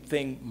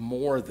anything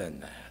more than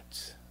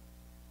that.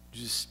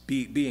 Just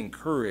be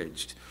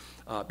encouraged.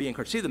 Be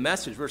encouraged. See the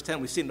message, verse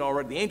 10, we've seen it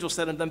already. The angel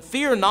said unto them,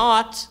 fear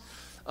not.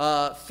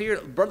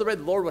 Brother Red,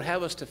 the Lord would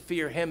have us to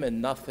fear him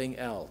and nothing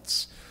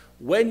else.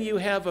 When you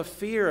have a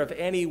fear of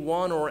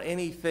anyone or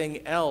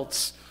anything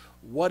else,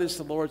 what is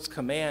the Lord's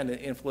command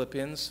in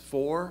Philippians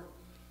 4?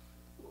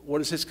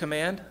 What is his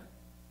command?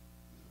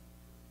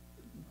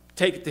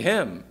 Take it to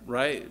him,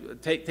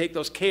 right? Take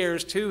those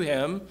cares to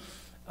him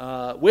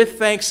with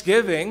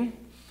thanksgiving,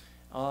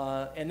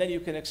 and then you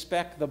can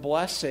expect the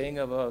blessing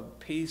of a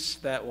peace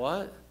that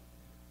what?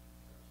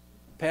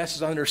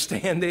 Passes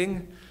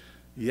understanding.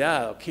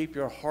 Yeah, keep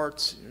your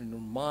hearts and your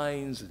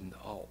minds, and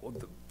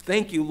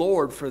thank you,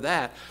 Lord, for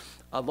that.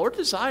 Lord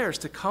desires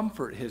to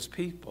comfort his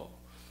people.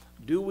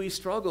 Do we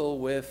struggle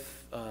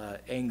with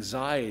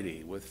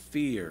anxiety, with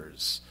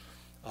fears,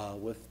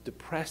 with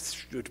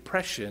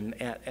depression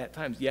at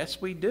times?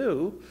 Yes, we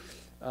do.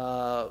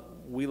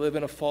 We live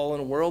in a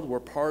fallen world. We're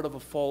part of a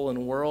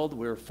fallen world.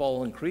 We're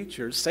fallen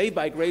creatures, saved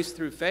by grace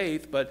through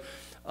faith, but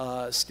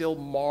still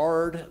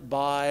marred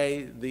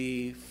by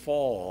the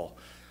fall.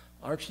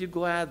 Aren't you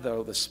glad,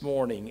 though, this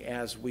morning,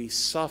 as we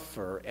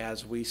suffer,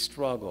 as we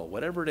struggle,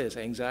 whatever it is,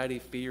 anxiety,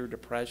 fear,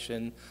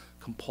 depression,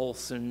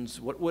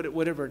 compulsions,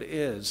 whatever it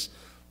is,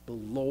 the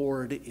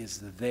Lord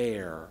is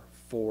there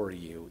for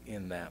you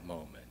in that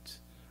moment.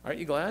 Aren't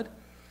you glad?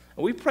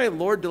 And we pray,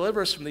 Lord,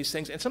 deliver us from these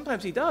things, and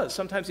sometimes he does.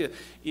 Sometimes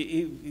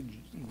he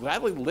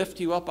gladly lifts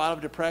you up out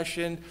of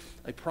depression.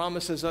 He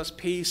promises us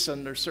peace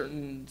under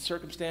certain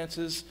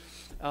circumstances.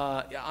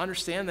 I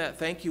understand that.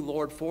 Thank you,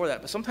 Lord, for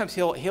that. But sometimes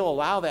he'll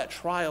allow that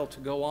trial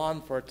to go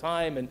on for a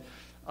time, and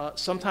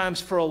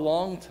sometimes for a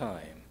long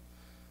time.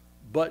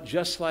 But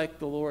just like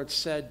the Lord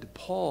said to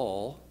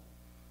Paul,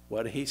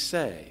 what did he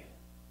say?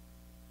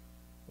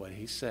 What did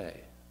he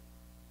say?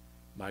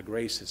 My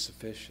grace is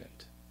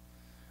sufficient.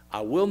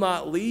 I will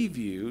not leave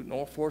you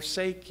nor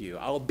forsake you.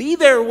 I will be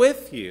there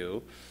with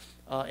you,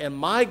 and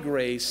my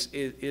grace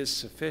is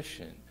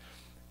sufficient.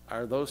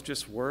 Are those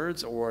just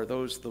words, or are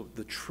those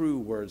the true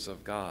words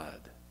of God?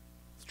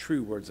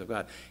 True words of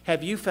God.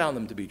 Have you found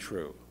them to be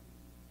true?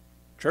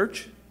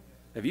 Church,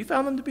 have you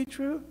found them to be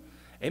true?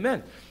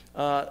 Amen.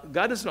 God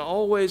doesn't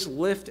always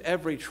lift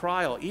every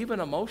trial, even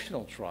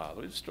emotional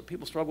trials.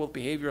 People struggle with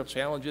behavioral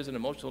challenges and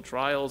emotional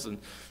trials and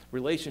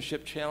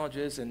relationship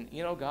challenges. And,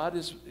 God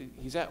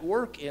he's at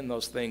work in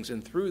those things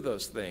and through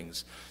those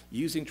things,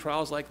 using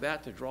trials like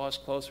that to draw us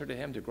closer to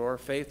him, to grow our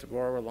faith, to grow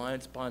our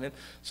reliance upon him.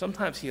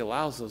 Sometimes he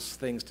allows those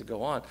things to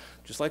go on,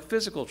 just like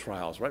physical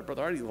trials, right,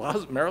 Brother Art?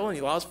 He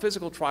allows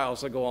physical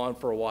trials to go on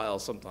for a while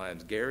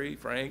sometimes. Gary,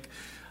 Frank.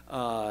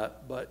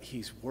 But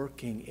he's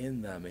working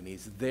in them, and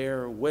he's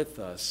there with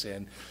us,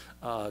 and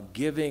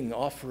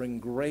offering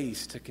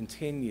grace to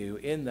continue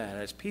in that.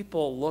 As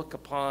people look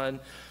upon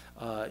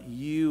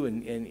you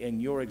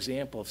and your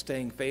example of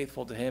staying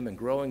faithful to him and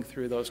growing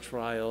through those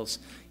trials,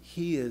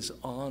 he is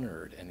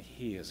honored and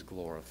he is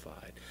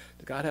glorified.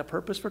 Does God have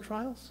purpose for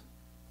trials?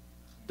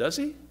 Does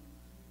he?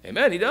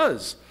 Amen, he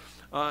does.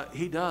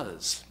 He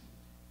does.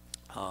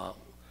 The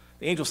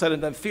angel said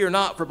unto them, fear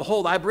not, for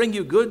behold, I bring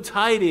you good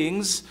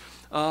tidings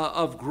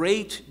of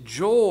great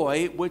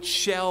joy, which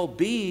shall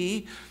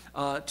be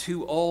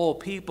to all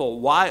people.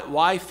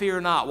 Why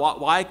fear not?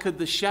 Why could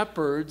the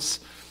shepherds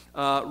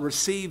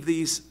receive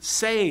these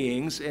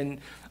sayings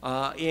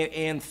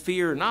and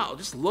fear not?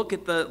 Just look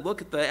at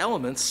the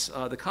elements,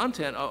 the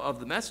content of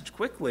the message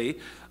quickly.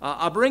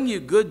 I bring you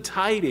good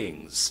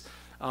tidings.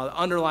 The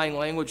underlying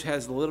language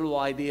has the literal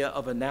idea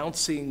of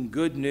announcing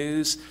good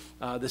news.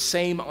 The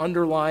same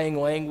underlying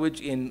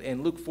language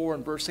in Luke 4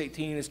 and verse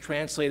 18 is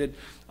translated,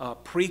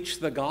 preach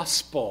the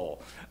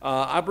gospel.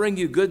 I bring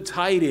you good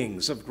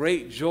tidings of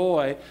great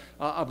joy.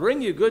 I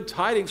bring you good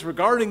tidings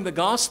regarding the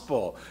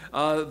gospel,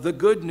 the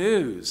good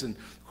news. And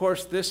of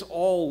course, this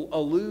all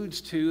alludes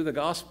to the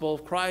gospel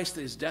of Christ.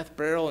 His death,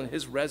 burial, and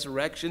his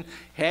resurrection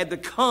had to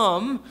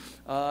come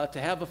to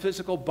have a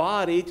physical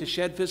body, to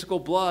shed physical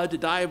blood, to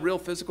die a real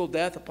physical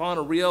death upon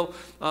a real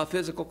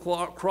physical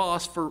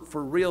cross for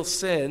real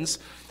sins.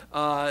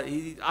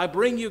 I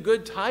bring you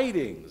good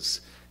tidings.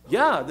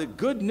 Yeah, the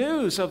good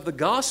news of the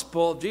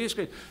gospel of Jesus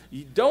Christ.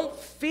 You don't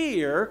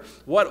fear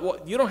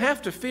what you don't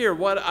have to fear.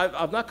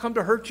 I've not come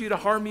to hurt you, to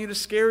harm you, to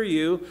scare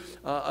you.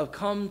 I've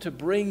come to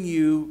bring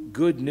you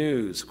good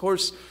news. Of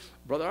course,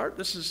 Brother Art,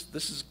 this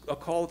is a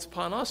call that's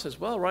upon us as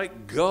well,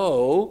 right?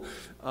 Go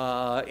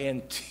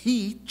and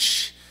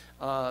teach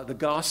the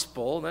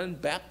gospel, and then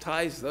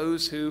baptize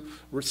those who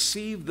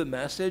receive the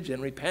message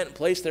and repent and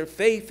place their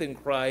faith in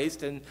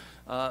Christ, and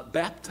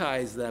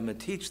baptize them and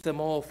teach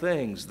them all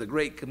things, the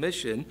Great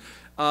Commission.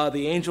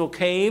 The angel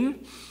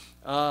came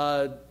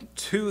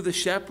to the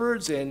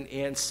shepherds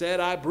and said,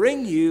 I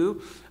bring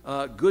you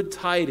good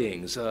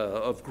tidings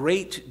of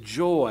great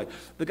joy.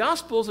 The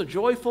gospel is a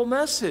joyful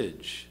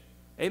message.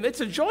 Amen.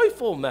 It's a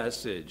joyful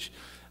message.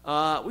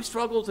 We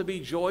struggle to be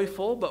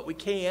joyful, but we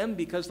can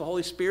because the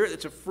Holy Spirit,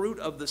 it's a fruit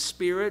of the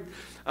Spirit.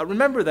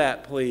 Remember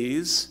that,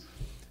 please.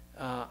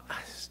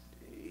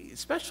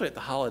 Especially at the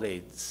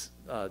holidays,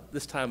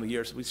 this time of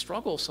year, so we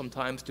struggle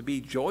sometimes to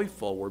be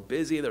joyful. We're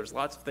busy. There's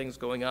lots of things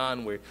going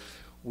on. We're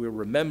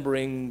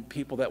remembering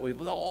people that we've,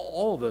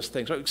 all of those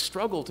things. Right? We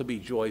struggle to be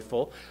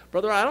joyful.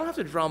 Brother, I don't have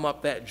to drum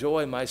up that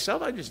joy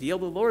myself. I just yield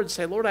to the Lord and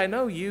say, Lord, I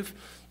know you've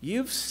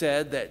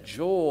said that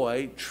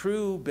joy,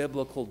 true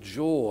biblical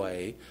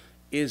joy,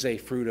 is a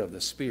fruit of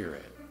the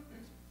Spirit.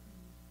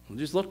 We'll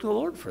just look to the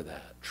Lord for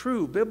that.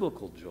 True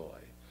biblical joy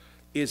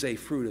is a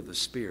fruit of the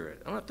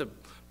Spirit. I don't have to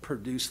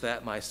produce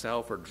that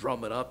myself or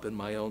drum it up in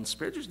my own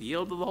spirit. Just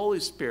yield to the Holy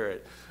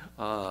Spirit.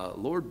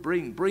 Lord,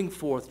 bring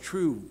forth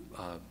true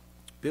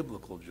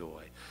biblical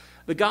joy.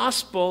 The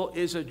gospel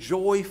is a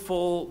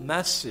joyful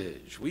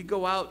message. We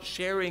go out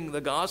sharing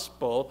the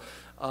gospel.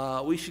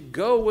 We should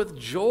go with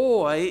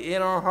joy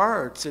in our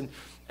hearts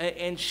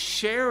and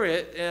share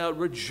it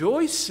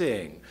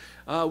rejoicing,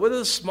 with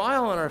a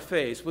smile on our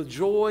face, with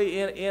joy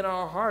in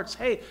our hearts.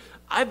 Hey,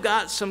 I've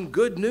got some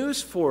good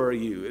news for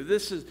you.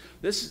 This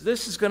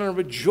is going to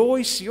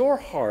rejoice your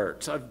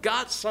heart. I've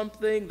got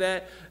something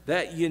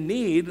that you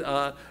need,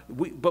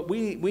 but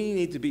we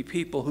need to be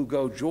people who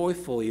go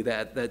joyfully.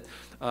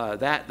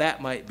 That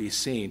might be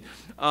seen.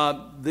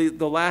 The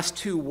last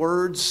two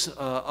words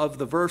of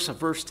the verse of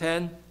verse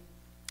 10.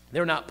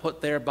 They're not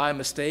put there by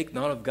mistake.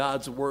 None of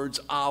God's words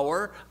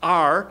are.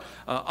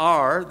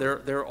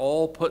 They're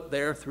all put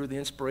there through the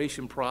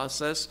inspiration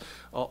process.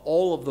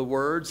 All of the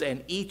words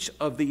and each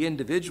of the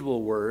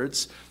individual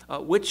words,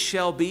 which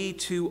shall be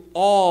to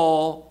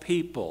all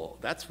people.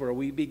 That's where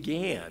we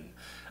began.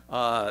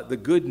 The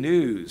good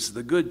news,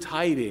 the good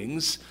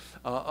tidings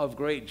of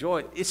great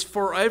joy. It's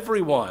for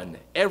everyone,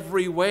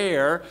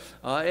 everywhere,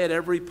 at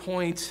every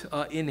point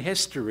in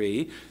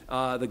history.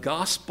 The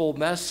gospel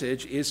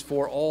message is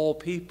for all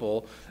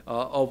people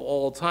of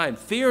all time.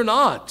 Fear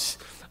not.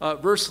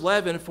 Verse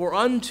 11, for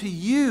unto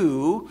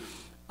you,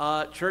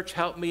 church,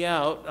 help me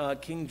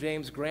out, King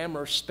James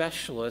grammar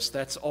specialist,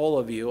 that's all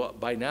of you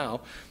by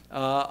now.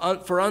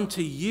 For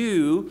unto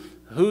you,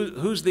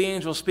 who's the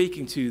angel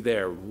speaking to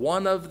there?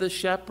 One of the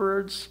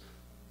shepherds?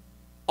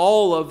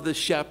 All of the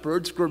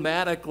shepherds,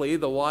 grammatically,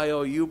 the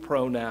YOU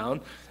pronoun,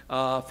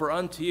 for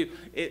unto you,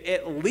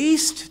 at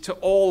least to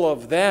all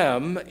of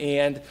them,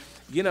 and,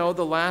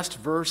 the last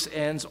verse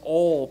ends,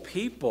 all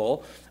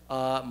people,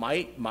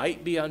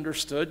 might be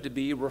understood to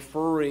be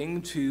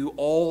referring to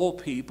all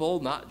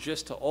people, not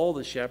just to all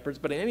the shepherds,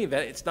 but in any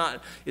event, it's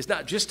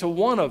not just to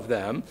one of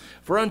them.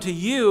 For unto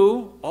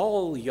you,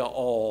 all,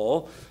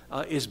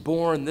 is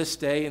born this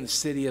day in the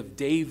city of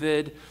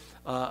David,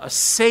 a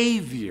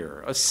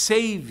Savior,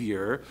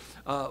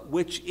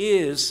 which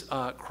is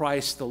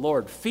Christ the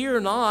Lord. Fear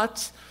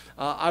not,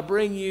 I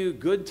bring you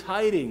good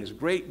tidings,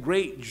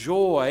 great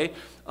joy.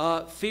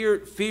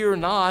 Fear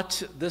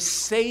not, the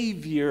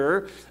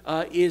Savior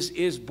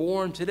is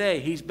born today.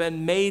 He's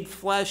been made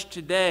flesh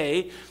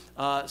today,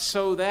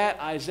 so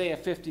that Isaiah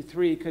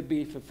 53 could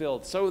be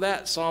fulfilled, so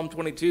that Psalm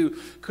 22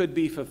 could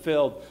be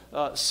fulfilled,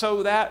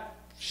 so that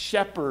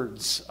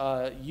shepherds,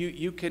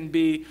 you can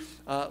be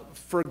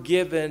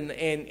forgiven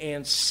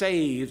and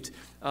saved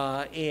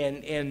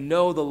and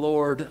know the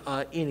Lord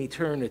in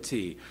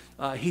eternity.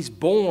 He's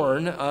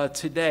born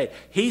today.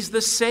 He's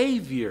the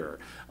Savior,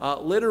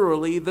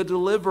 literally the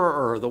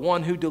deliverer, the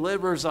one who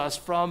delivers us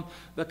from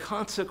the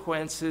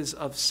consequences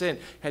of sin.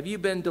 Have you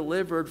been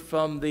delivered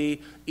from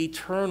the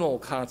eternal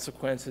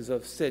consequences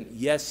of sin?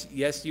 Yes,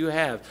 you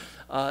have.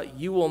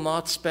 You will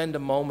not spend a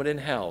moment in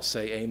hell.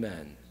 Say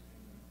amen.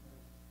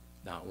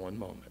 Not one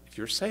moment. If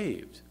you're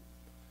saved.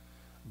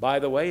 By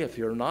the way, if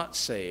you're not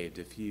saved,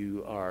 if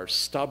you are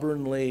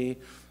stubbornly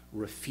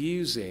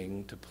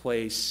refusing to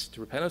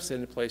repent of sin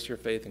and place your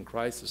faith in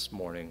Christ this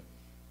morning,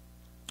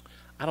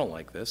 I don't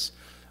like this,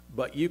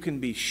 but you can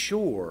be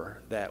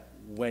sure that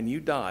when you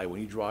die,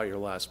 when you draw your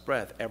last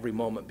breath, every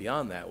moment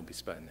beyond that will be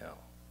spent in hell.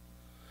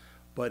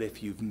 But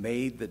if you've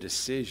made the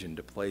decision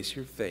to place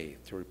your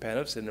faith, to repent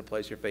of sin and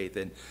place your faith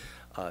in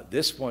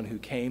this one who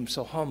came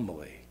so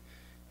humbly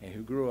and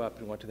who grew up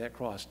and went to that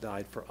cross,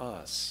 died for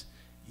us,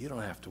 you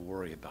don't have to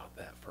worry about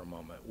that for a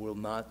moment. We'll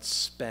not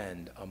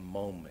spend a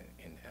moment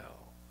in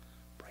hell.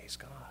 Praise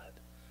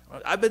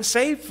God. I've been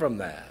saved from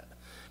that.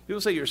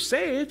 People say, you're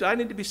saved? I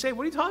need to be saved.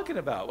 What are you talking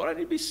about? What do I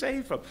need to be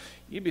saved from?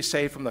 You'd be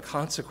saved from the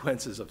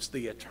consequences of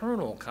the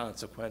eternal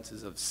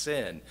consequences of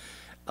sin.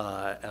 And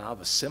I have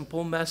a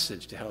simple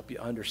message to help you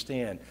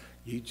understand.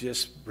 You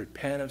just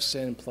repent of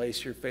sin and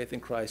place your faith in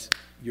Christ.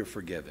 You're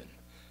forgiven.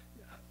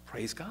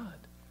 Praise God.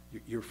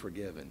 You're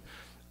forgiven.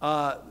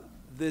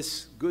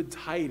 This good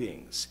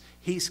tidings.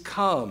 He's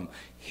come.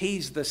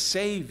 He's the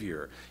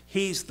Savior.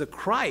 He's the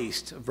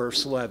Christ,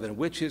 verse 11,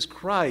 which is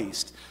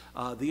Christ,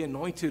 the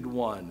anointed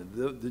one,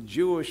 the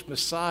Jewish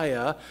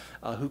Messiah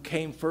who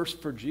came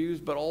first for Jews,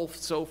 but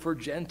also for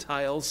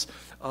Gentiles,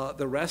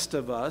 the rest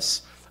of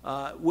us,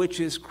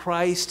 which is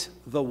Christ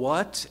the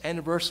what?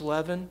 And verse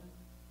 11,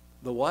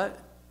 the what?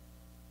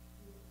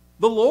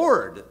 the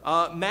Lord,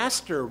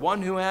 master,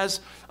 one who has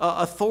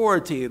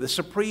authority, the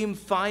supreme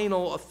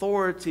final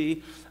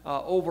authority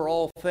over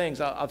all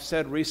things. I've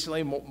said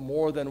recently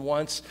more than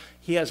once,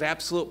 he has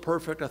absolute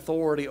perfect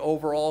authority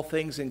over all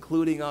things,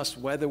 including us,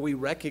 whether we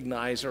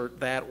recognize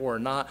that or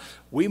not.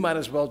 We might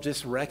as well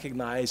just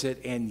recognize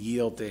it and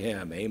yield to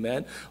him.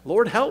 Amen.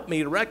 Lord, help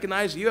me to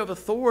recognize you have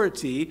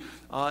authority.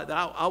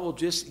 I will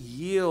just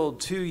yield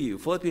to you.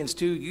 Philippians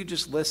 2, you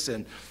just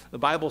listen. The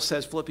Bible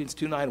says, Philippians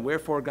 2:9,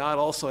 wherefore God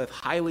also hath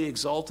highly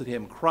exalted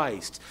him,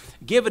 Christ,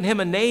 given him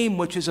a name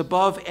which is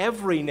above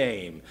every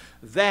name,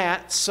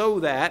 so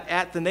that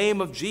at the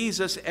name of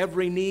Jesus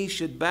every knee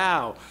should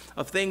bow,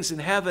 of things in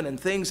heaven and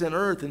things in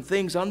earth and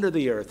things under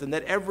the earth, and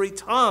that every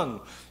tongue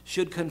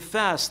should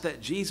confess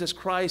that Jesus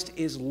Christ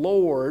is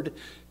Lord,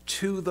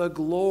 to the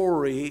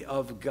glory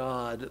of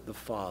God the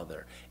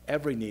Father.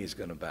 Every knee is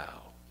going to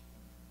bow.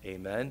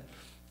 Amen.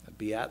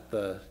 Be at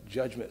the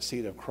judgment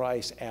seat of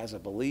Christ as a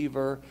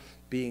believer,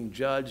 being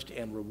judged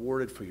and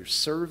rewarded for your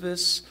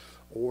service,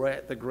 or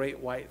at the great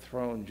white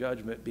throne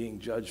judgment, being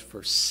judged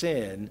for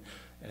sin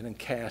and then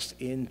cast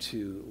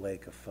into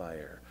lake of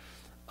fire.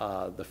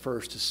 The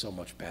first is so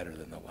much better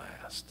than the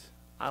last.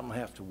 I don't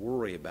have to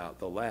worry about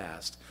the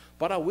last,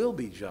 but I will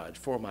be judged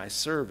for my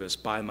service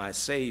by my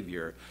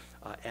Savior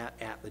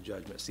at the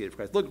judgment seat of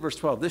Christ. Look at verse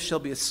 12. This shall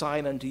be a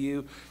sign unto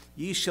you.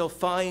 Ye shall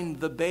find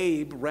the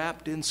babe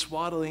wrapped in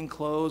swaddling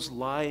clothes,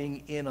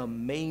 lying in a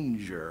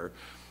manger.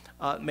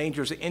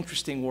 Manger is an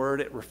interesting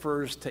word. It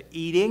refers to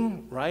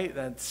eating, right?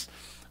 That's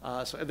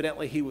so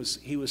evidently he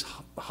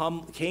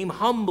came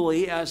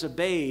humbly as a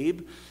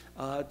babe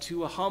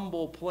to a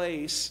humble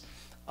place.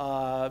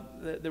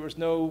 There was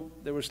no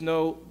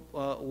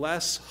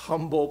less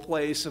humble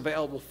place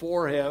available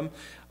for him,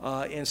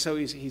 and so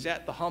he's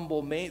at the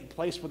humble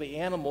place where the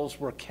animals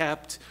were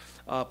kept,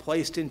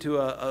 placed into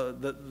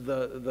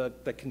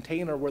the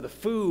container where the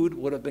food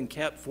would have been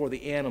kept for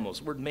the animals.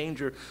 The word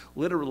manger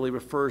literally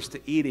refers to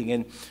eating.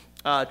 In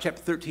chapter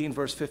 13,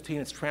 verse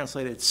 15, it's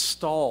translated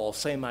stall,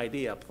 same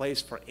idea, a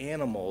place for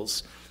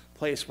animals,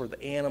 place where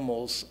the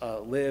animals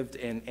lived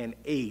and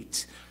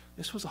ate.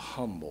 This was a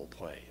humble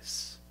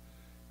place.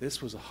 This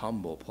was a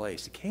humble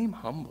place. He came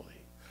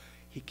humbly.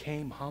 He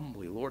came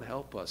humbly. Lord,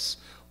 help us.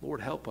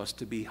 Lord, help us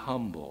to be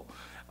humble.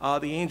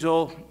 The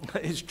angel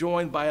is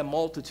joined by a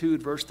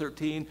multitude, verse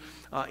 13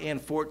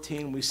 and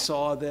 14. We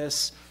saw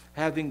this.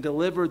 Having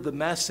delivered the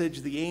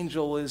message, the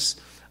angel is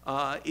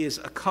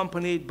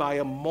accompanied by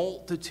a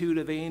multitude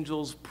of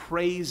angels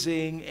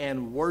praising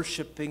and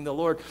worshiping the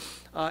Lord.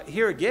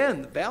 Here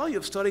again, the value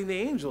of studying the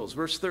angels.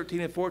 Verse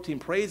 13 and 14,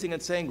 praising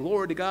and saying,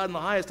 glory to God in the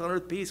highest, on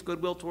earth peace,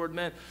 goodwill toward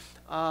men.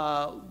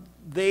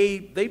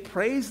 They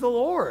praise the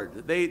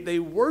Lord. They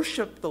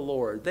worship the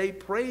Lord. They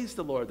praise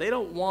the Lord. They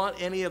don't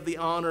want any of the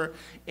honor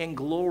and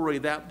glory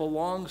that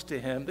belongs to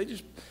him.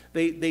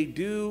 They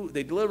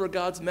deliver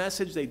God's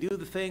message. They do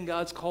the thing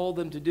God's called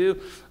them to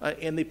do,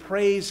 and they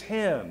praise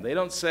him. They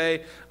don't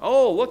say,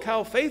 oh, look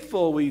how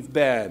faithful we've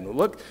been.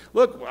 Look,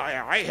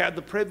 I had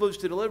the privilege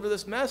to deliver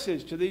this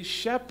message to these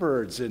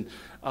shepherds and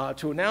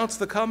to announce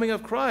the coming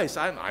of Christ.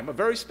 I'm a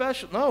very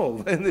special. No,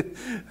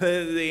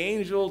 the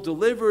angel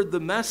delivered the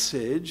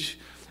message,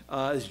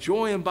 is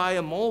joined by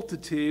a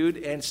multitude,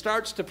 and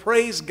starts to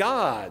praise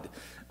God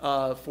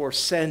for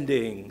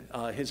sending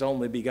his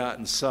only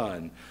begotten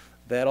Son,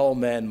 that all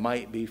men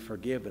might be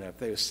forgiven if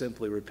they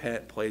simply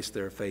repent, place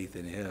their faith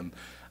in him.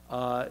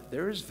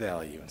 There is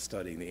value in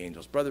studying the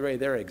angels. Brother Ray,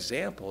 their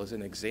example is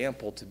an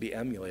example to be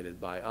emulated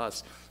by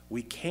us.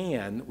 We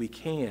can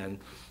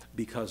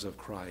because of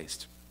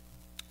Christ.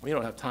 We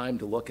don't have time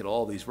to look at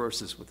all these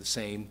verses with the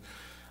same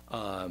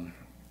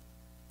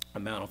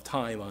amount of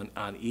time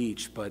on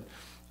each, but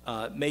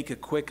make a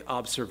quick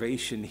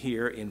observation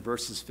here in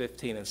verses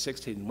 15 and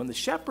 16. When the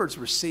shepherds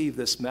received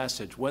this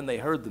message, when they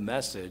heard the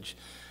message,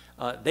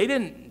 they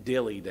didn't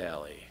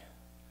dilly-dally.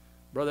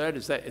 Brother Ed,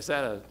 is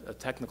that a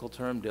technical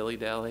term,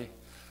 dilly-dally?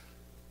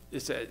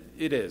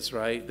 It is,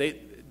 right? They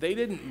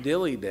didn't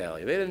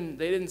dilly-dally. They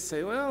didn't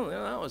say, well,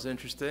 that was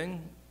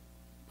interesting.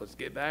 Let's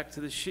get back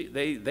to the sheep.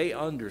 They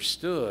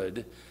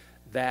understood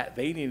that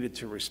they needed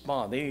to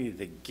respond. They needed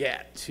to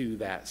get to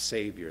that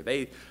Savior.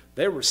 They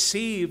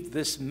received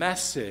this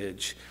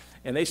message,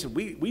 and they said,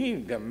 we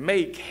need to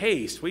make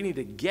haste. We need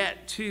to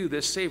get to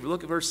this Savior.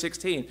 Look at verse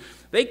 16.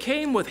 They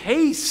came with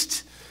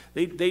haste.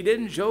 They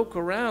didn't joke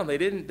around. They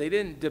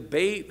didn't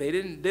debate. They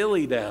didn't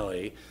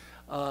dilly-dally.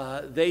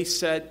 They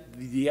said,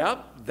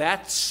 yep,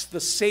 that's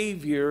the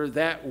Savior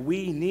that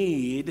we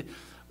need.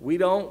 We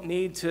don't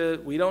need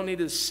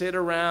to sit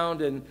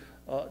around and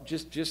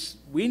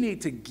we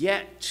need to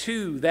get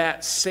to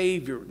that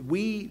Savior.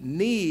 We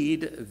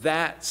need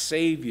that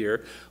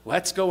Savior.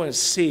 Let's go and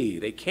see.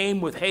 They came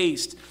with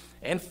haste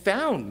and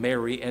found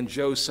Mary and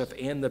Joseph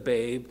and the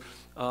babe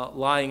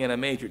lying in a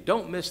manger.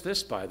 Don't miss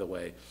this, by the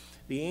way.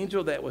 The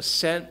angel that was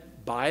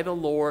sent by the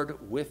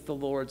Lord with the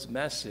Lord's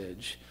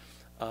message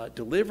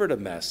delivered a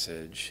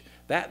message.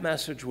 That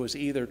message was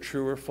either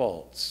true or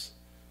false.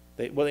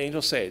 The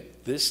angel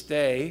said, this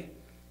day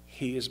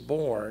he is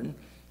born.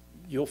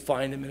 You'll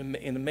find him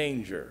in a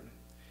manger.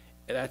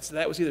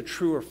 That was either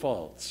true or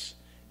false.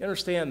 You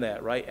understand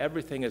that, right?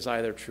 Everything is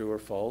either true or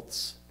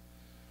false.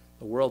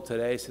 The world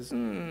today says,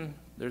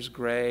 there's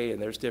gray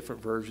and there's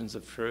different versions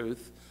of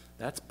truth.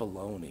 That's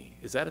baloney.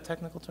 Is that a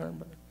technical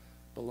term?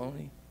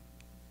 Baloney?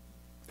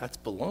 That's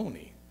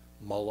baloney.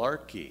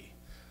 Malarkey.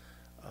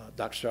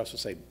 Dr. Strauss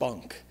would say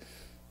bunk.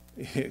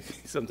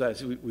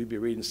 Sometimes we'd be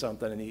reading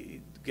something and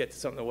he'd get to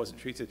something that wasn't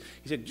true.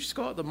 He said, just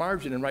go out the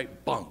margin and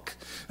write bunk.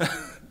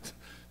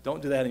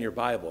 Don't do that in your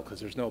Bible because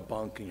there's no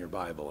bunk in your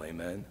Bible,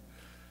 amen?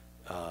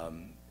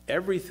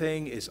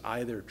 Everything is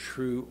either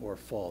true or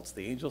false.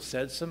 The angel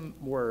said some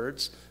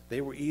words.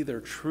 They were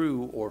either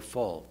true or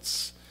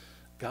false.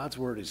 God's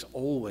word is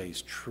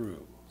always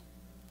true,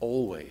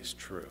 always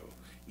true.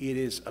 It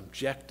is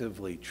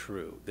objectively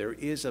true. There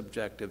is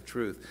objective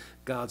truth.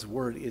 God's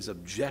word is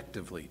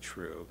objectively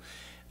true.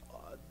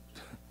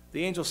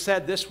 The angel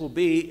said this will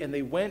be, and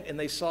they went and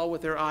they saw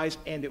with their eyes,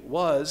 and it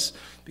was,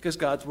 because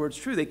God's word's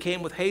true. They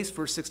came with haste,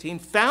 verse 16,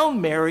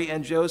 found Mary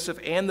and Joseph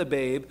and the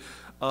babe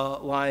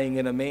lying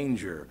in a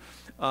manger.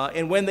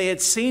 And when they had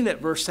seen it,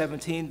 verse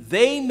 17,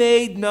 they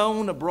made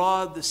known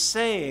abroad the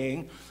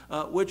saying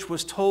which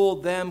was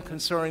told them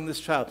concerning this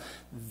child.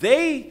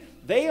 They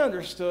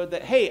understood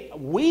that, hey,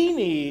 we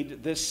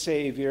need this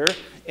Savior,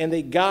 and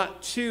they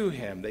got to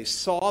him. They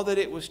saw that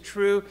it was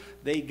true.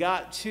 They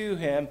got to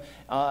him.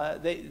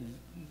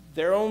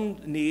 Their own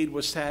need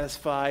was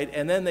satisfied,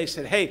 and then they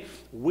said, hey,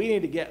 we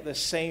need to get the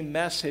same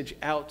message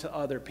out to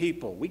other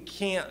people. We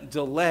can't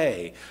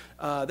delay.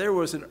 There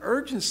was an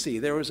urgency.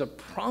 There was a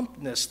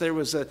promptness. There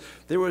was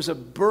a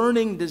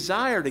burning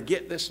desire to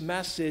get this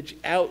message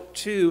out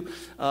to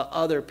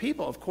other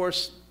people. Of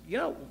course, you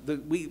know,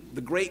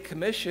 the Great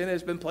Commission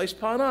has been placed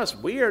upon us.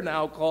 We are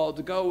now called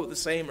to go with the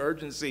same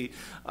urgency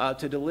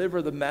to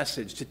deliver the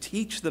message, to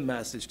teach the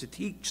message, to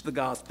teach the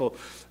gospel,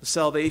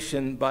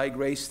 salvation by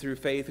grace through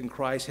faith in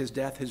Christ, his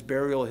death, his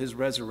burial, his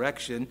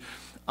resurrection,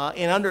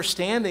 and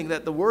understanding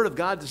that the Word of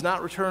God does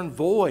not return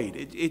void.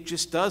 It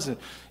just doesn't.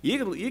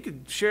 You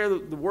could share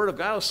the Word of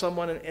God with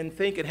someone and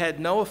think it had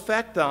no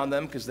effect on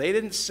them because they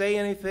didn't say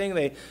anything,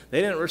 they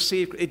didn't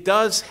receive. It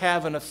does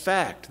have an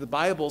effect. The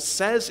Bible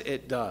says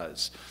it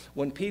does.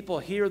 When people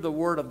hear the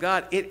Word of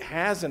God, it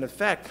has an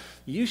effect.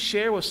 You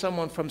share with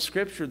someone from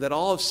Scripture that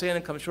all have sinned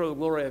and come short of the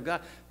glory of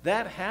God,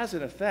 that has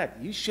an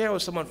effect. You share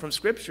with someone from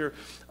Scripture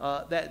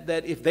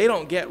that if they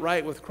don't get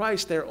right with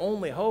Christ, their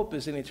only hope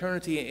is in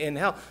eternity in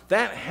hell.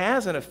 That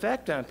has an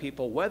effect on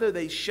people, whether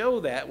they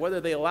show that,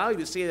 whether they allow you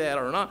to see that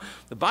or not.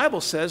 The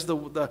Bible says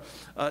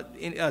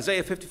in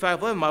Isaiah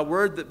 55:11, my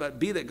word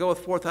that goeth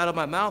forth out of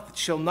my mouth, it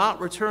shall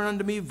not return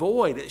unto me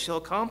void. It shall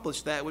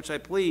accomplish that which I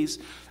please.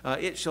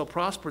 It shall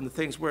prosper in the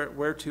things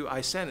whereto I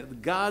send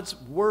it. God's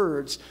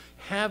words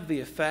have the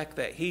effect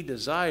that he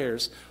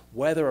desires,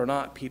 whether or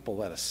not people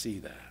let us see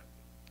that.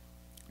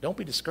 Don't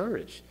be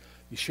discouraged.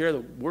 You share the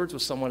words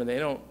with someone and they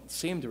don't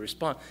seem to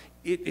respond.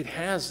 It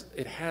has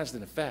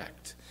an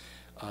effect.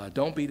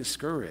 Don't be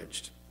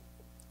discouraged.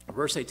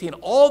 Verse 18,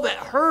 all that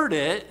heard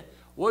it,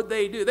 what'd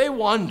they do? They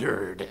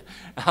wondered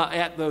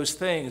at those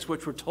things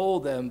which were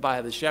told them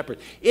by the shepherd.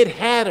 It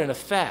had an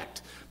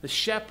effect. The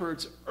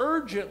shepherds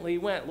urgently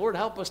went. Lord,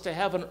 help us to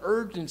have an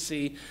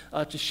urgency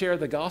to share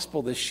the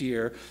gospel this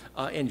year.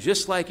 And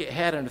just like it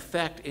had an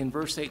effect in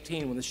verse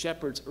 18 when the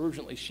shepherds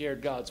urgently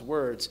shared God's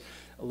words,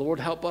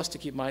 Lord, help us to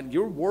keep in mind,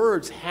 your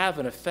words have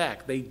an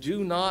effect. They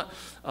do not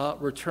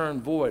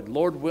return void.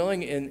 Lord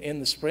willing, in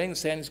the spring,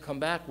 Sandy's come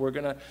back, we're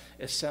going to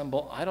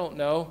assemble, I don't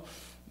know,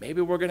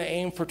 maybe we're going to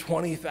aim for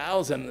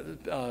 20,000,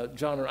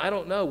 John, or I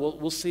don't know.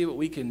 We'll see what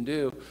we can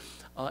do.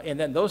 And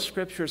then those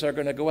scriptures are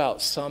going to go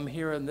out, some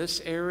here in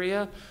this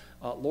area,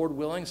 Lord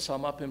willing,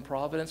 some up in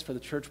Providence for the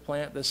church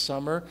plant this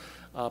summer.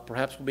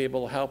 Perhaps we'll be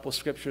able to help with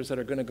scriptures that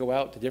are going to go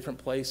out to different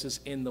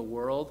places in the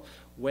world.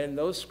 When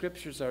those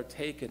scriptures are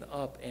taken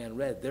up and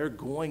read, they're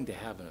going to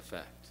have an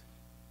effect.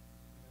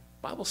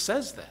 The Bible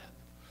says that.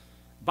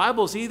 The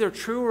Bible's either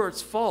true or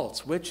it's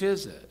false. Which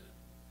is it?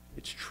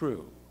 It's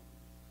true.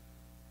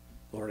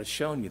 The Lord has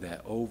shown you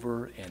that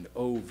over and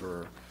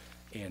over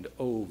and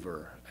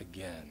over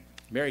again.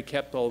 Mary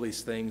kept all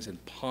these things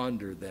and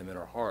pondered them in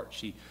her heart.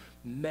 She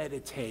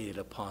meditated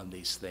upon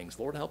these things.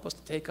 Lord, help us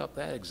to take up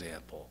that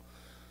example.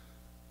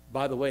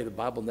 By the way, the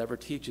Bible never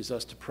teaches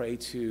us to pray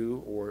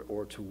to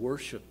or to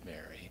worship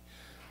Mary,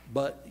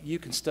 but you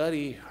can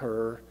study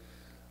her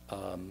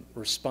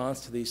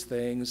response to these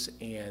things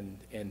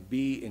and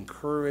be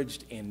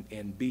encouraged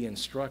and be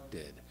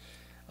instructed.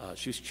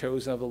 She was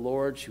chosen of the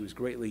Lord. She was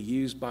greatly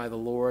used by the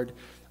Lord.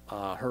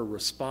 Her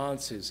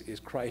response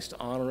is Christ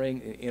honoring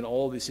in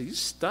all these things. You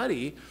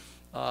study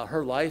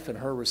her life and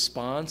her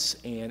response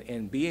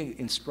and being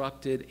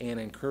instructed and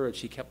encouraged.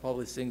 She kept all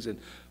these things and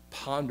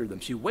pondered them.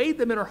 She weighed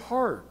them in her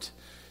heart.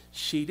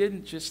 She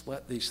didn't just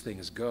let these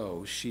things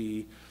go.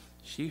 She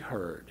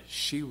heard,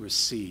 she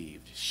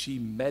received, she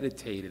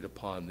meditated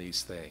upon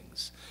these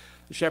things.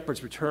 The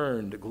shepherds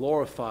returned,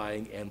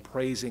 glorifying and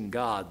praising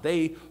God.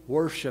 They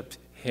worshiped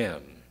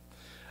him,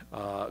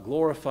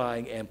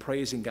 glorifying and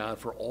praising God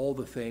for all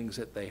the things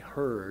that they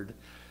heard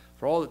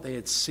for all that they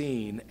had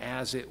seen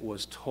as it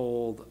was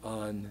told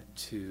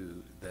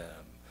unto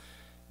them.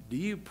 Do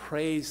you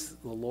praise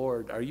the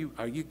Lord?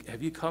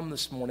 Have you come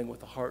this morning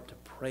with a heart to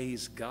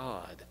praise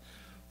God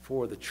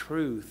for the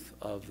truth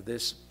of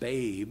this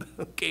babe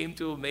who came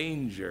to a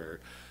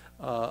manger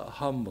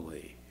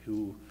humbly,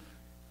 who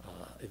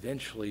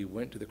eventually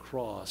went to the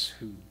cross,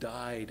 who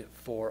died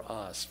for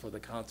us for the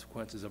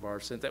consequences of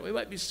our sins, that we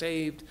might be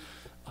saved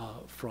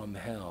from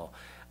hell?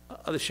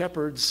 The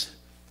shepherds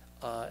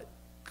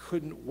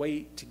couldn't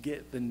wait to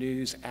get the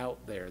news out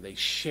there. They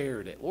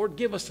shared it. Lord,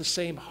 give us the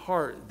same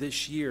heart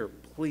this year,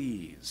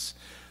 please.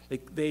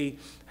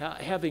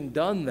 Having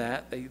done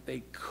that,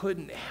 they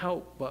couldn't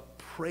help but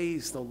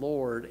praise the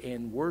Lord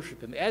and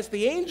worship him, as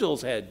the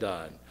angels had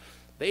done.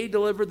 They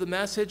delivered the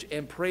message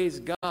and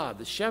praised God.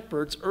 The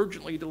shepherds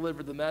urgently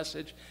delivered the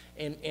message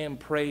and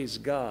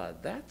praised God.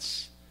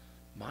 That's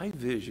my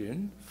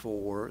vision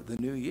for the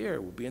new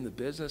year. We'll be in the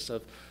business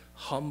of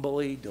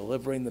humbly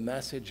delivering the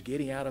message,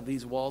 getting out of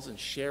these walls and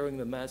sharing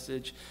the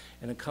message,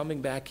 and then coming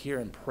back here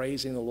and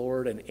praising the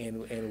Lord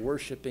and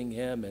worshiping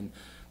him and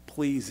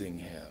pleasing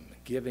him,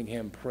 giving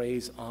him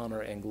praise,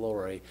 honor, and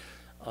glory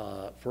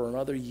for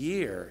another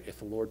year if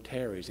the Lord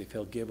tarries, if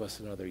he'll give us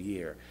another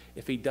year.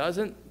 If he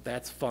doesn't,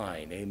 that's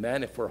fine.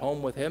 Amen. If we're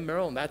home with him,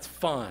 Marilyn, that's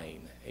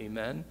fine.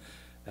 Amen.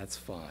 That's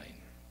fine.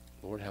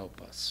 Lord,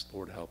 help us.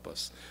 Lord, help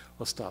us.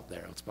 Let's stop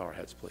there. Let's bow our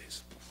heads,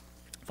 please.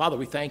 Father,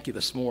 we thank you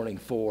this morning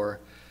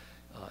for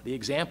the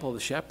example of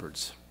the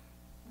shepherds,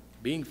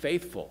 being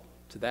faithful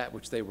to that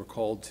which they were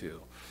called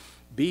to,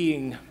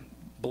 being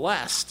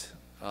blessed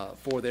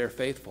for their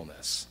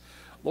faithfulness.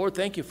 Lord,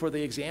 thank you for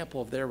the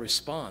example of their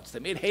response. They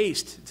made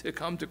haste to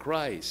come to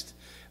Christ.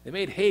 They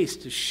made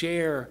haste to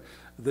share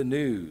the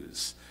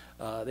news.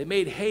 They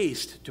made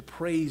haste to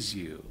praise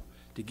you,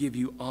 to give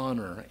you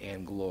honor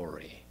and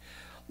glory.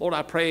 Lord,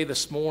 I pray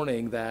this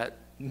morning that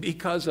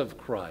because of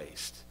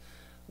Christ,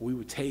 we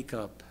would take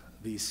up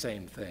these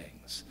same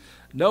things,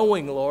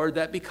 knowing, Lord,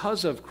 that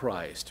because of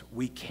Christ,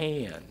 we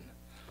can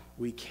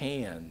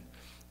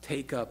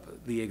take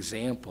up the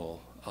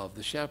example of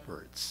the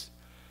shepherds.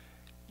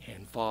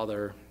 And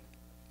Father,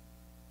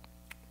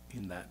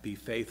 in that, be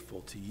faithful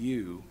to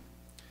you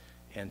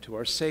and to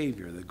our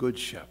Savior, the Good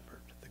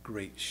Shepherd, the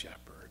Great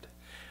Shepherd.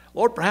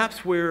 Lord,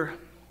 perhaps we're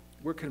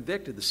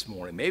convicted this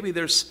morning. Maybe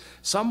there's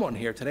someone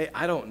here today,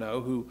 I don't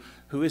know,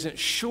 who isn't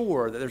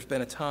sure that there's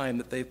been a time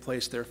that they've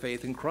placed their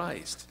faith in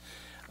Christ.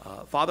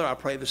 Father, I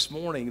pray this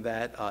morning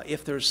that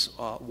if there's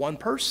one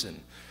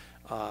person,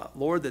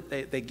 Lord, that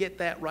they get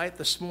that right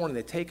this morning.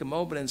 They take a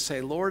moment and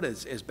say, Lord,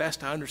 as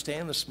best I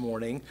understand this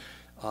morning,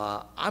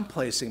 I'm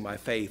placing my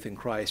faith in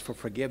Christ for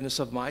forgiveness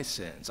of my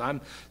sins.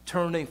 I'm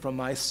turning from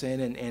my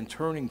sin and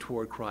turning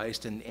toward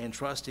Christ and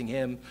trusting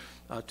him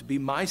to be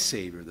my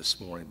Savior this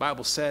morning. The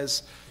Bible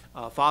says,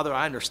 Father,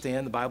 I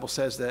understand. The Bible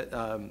says that,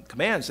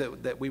 commands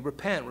that we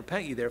repent.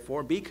 Repent ye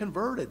therefore, and be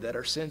converted, that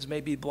our sins may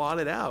be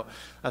blotted out.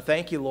 I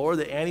thank you, Lord,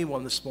 that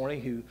anyone this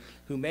morning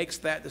who makes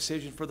that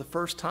decision for the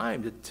first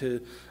time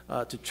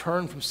to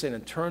turn from sin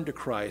and turn to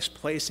Christ,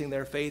 placing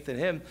their faith in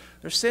him,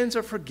 their sins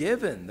are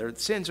forgiven. Their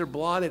sins are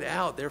blotted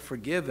out. They're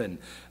forgiven.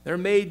 They're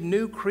made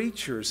new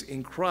creatures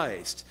in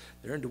Christ.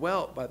 They're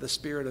indwelt by the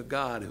Spirit of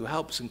God who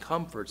helps and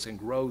comforts and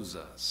grows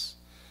us.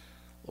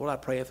 Lord, I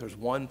pray if there's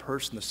one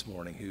person this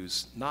morning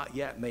who's not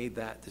yet made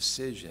that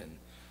decision,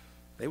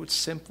 they would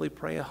simply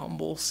pray a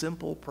humble,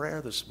 simple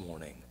prayer this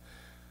morning.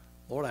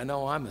 Lord, I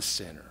know I'm a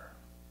sinner.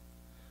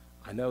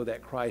 I know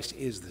that Christ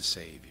is the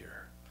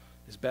Savior.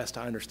 As best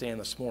I understand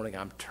this morning,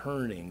 I'm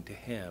turning to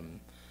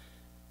him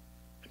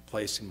and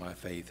placing my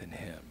faith in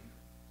him.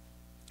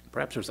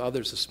 Perhaps there's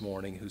others this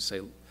morning who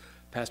say,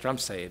 Pastor, I'm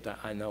saved.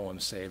 I know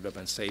I'm saved. I've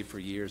been saved for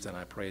years, and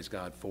I praise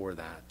God for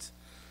that.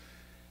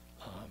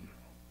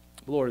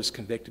 The Lord has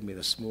convicted me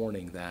this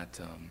morning that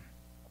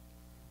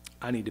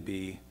I need to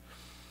be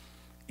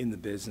in the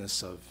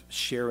business of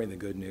sharing the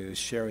good news,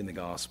 sharing the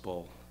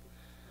gospel.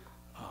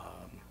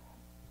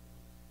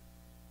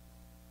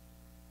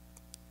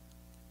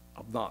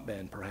 I've not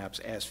been perhaps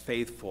as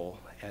faithful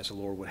as the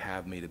Lord would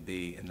have me to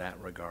be in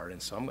that regard.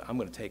 And so I'm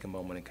going to take a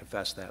moment and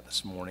confess that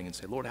this morning and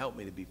say, Lord, help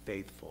me to be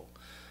faithful,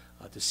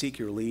 to seek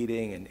your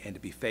leading and to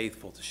be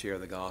faithful to share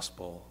the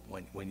gospel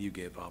when you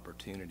give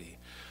opportunity.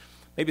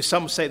 Maybe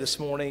some say this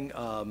morning,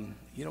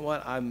 you know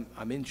what, I'm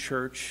in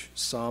church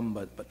some,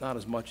 but not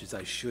as much as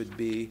I should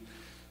be.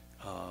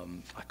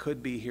 I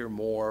could be here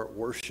more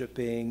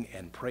worshiping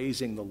and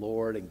praising the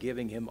Lord and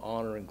giving him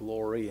honor and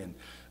glory and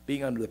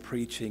being under the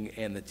preaching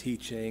and the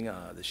teaching.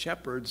 The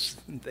shepherds,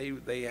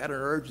 they had an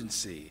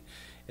urgency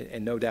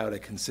and no doubt a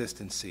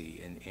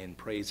consistency in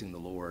praising the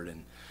Lord.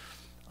 And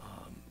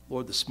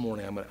Lord, this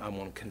morning I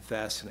want to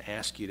confess and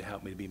ask you to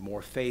help me to be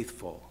more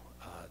faithful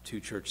to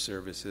church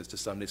services, to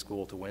Sunday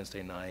school, to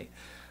Wednesday night.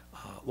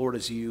 Lord,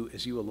 as you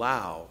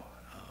allow,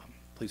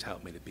 please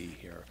help me to be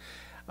here.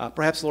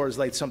 Perhaps the Lord has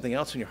laid something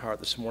else in your heart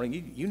this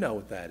morning. You know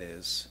what that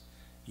is.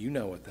 You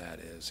know what that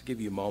is. I'll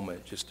give you a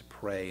moment just to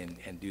pray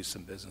and do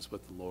some business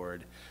with the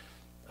Lord.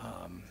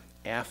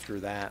 After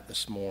that,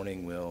 this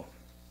morning, we'll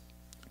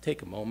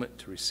take a moment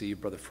to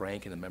receive Brother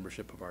Frank in the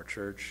membership of our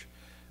church.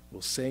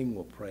 We'll sing,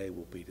 we'll pray,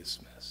 we'll be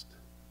dismissed.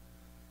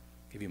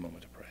 Give you a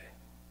moment to pray.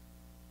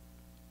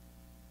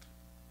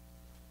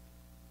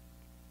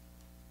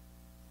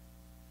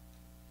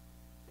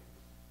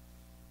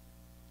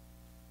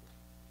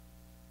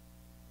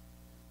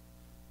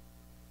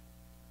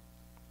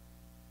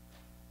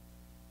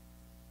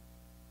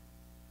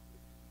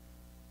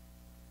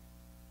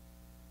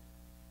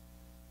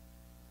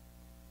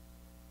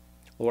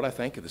 Lord, I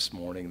thank you this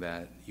morning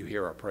that you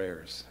hear our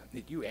prayers,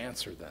 that you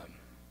answer them.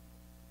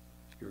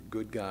 You're a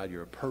good God.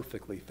 You're a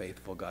perfectly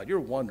faithful God. You're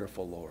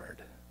wonderful,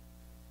 Lord.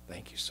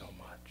 Thank you so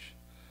much.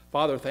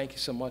 Father, thank you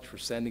so much for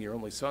sending your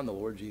only Son, the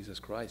Lord Jesus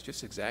Christ,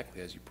 just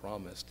exactly as you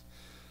promised,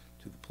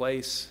 to the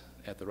place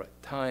at the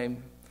right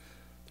time,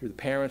 through the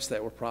parents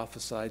that were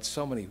prophesied,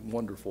 so many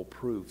wonderful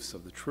proofs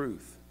of the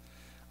truth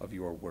of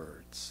your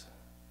words.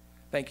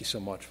 Thank you so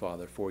much,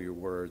 Father, for your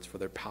words, for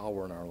their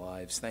power in our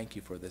lives. Thank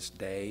you for this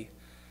day.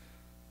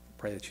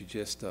 Pray that you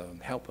just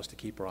help us to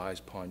keep our eyes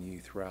upon you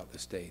throughout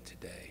this day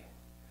today.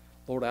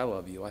 Lord, I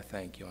love you. I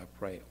thank you. I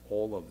pray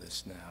all of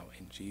this now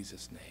in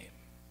Jesus' name.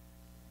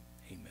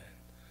 Amen.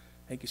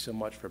 Thank you so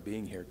much for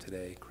being here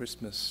today,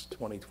 Christmas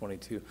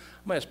 2022. I'm going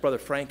to ask Brother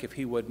Frank if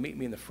he would meet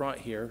me in the front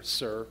here,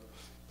 sir,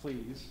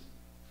 please.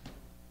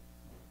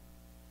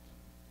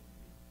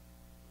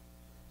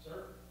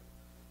 Sir?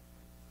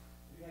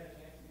 You had a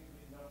chance to meet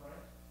me, no, Frank?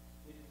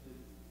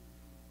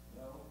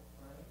 No,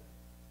 Frank?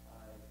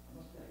 I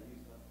must have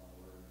used up my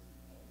words and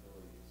my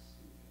ability to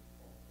speak.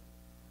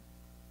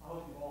 I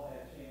hope you all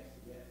had a chance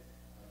to get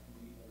to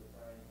meet Brother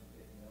Frank and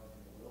get to know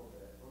him a little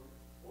bit. Or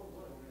what,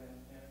 we're going to have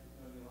a chance to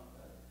know you a lot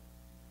better.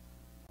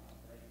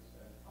 Thank you,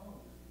 sir. How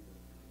long has this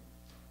been for you?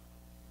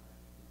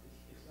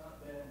 It's not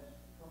been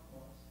a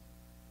couple months.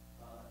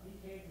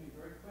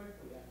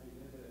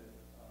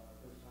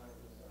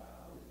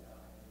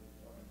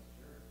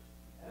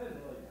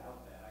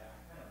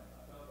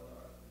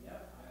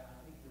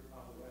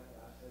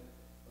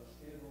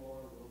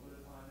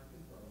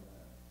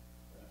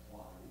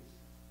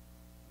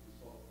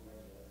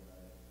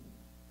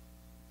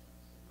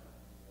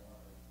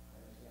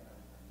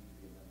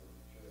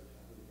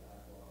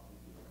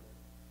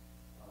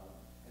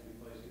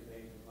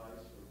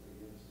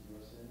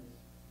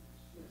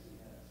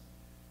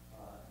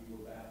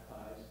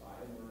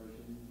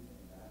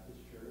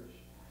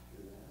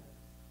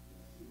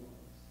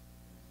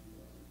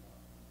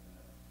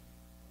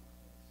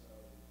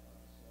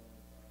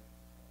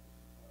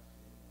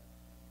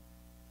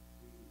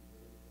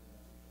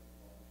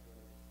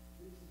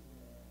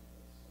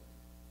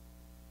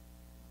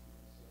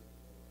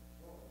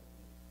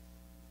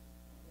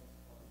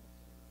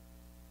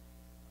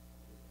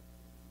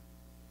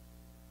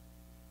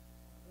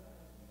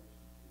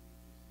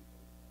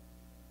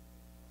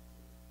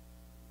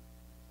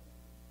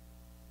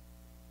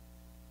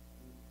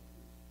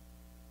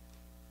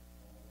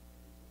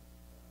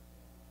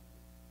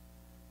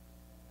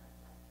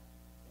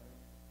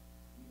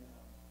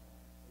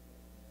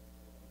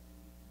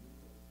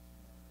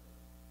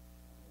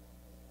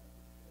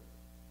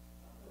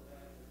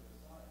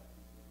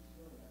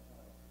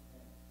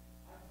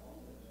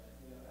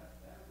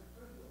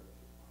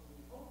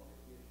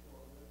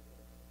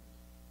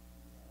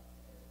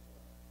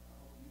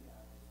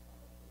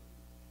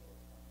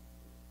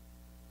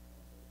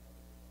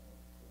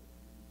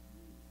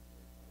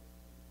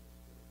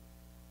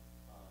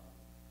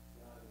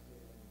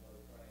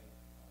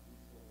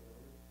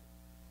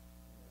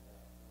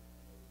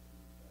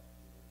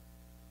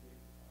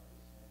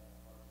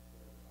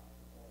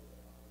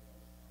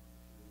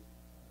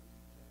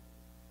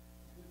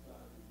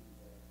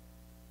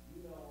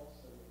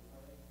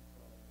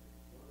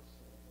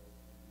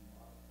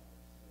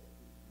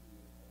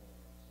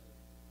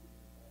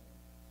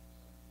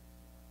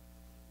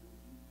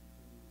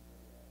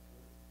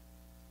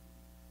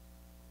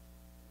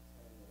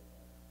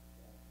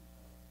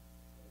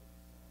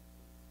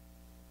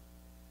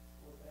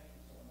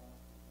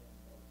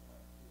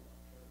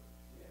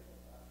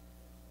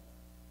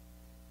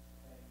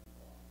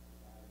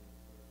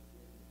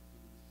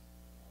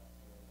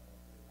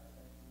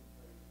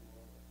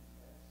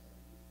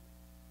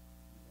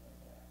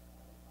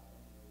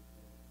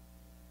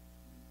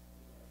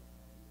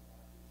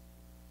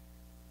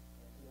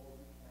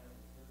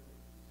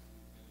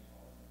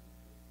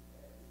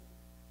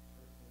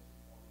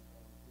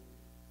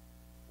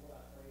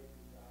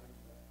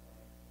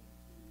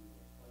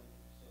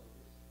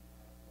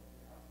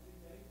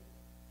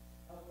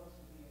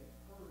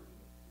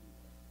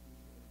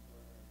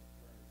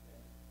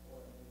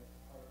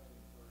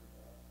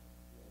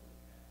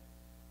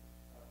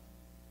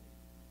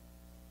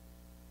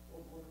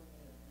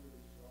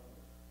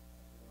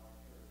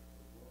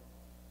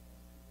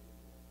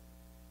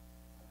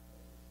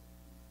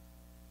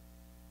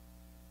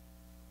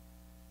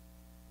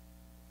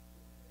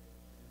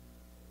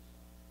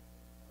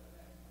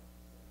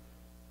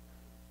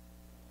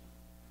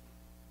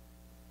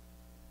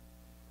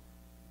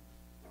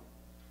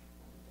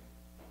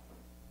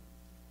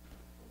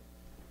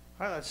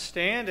 All right, let's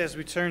stand as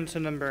we turn to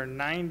number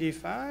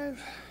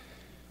 95.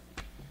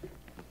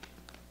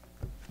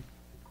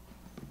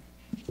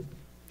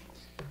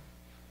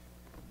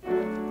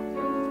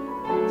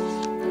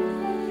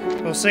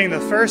 We'll sing the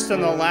first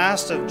and the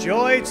last of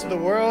Joy to the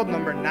World,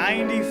 number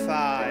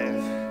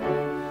 95.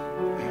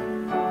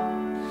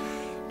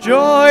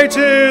 Joy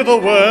to the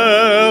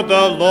world,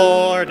 the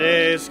Lord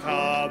is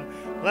come.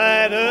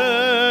 Let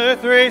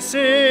earth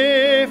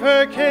receive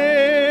her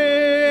King.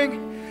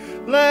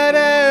 Let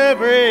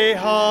every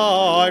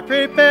heart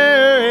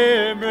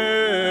prepare him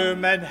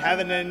room, and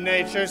heaven and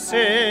nature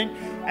sing,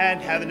 and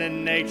heaven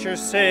and nature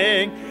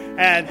sing,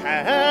 and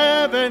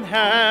heaven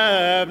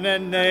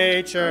and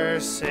nature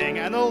sing.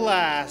 And the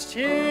last,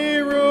 he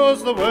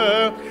rules the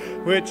world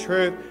with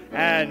truth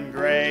and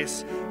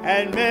grace,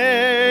 and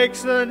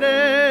makes the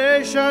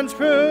nations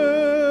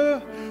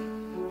prove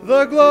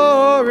the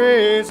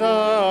glories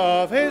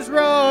of his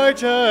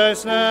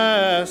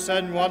righteousness,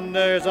 and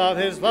wonders of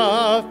his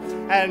love,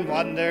 and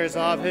wonders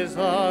of his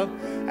love,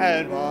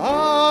 and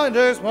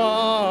wonders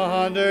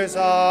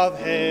of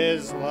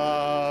his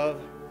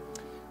love.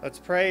 Let's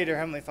pray. Dear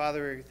Heavenly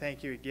Father, we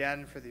thank you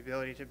again for the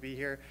ability to be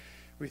here.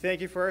 We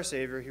thank you for our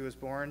Savior. He was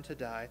born to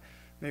die.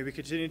 May we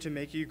continue to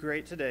make you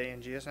great today.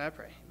 In Jesus' name I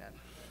pray.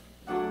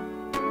 Amen.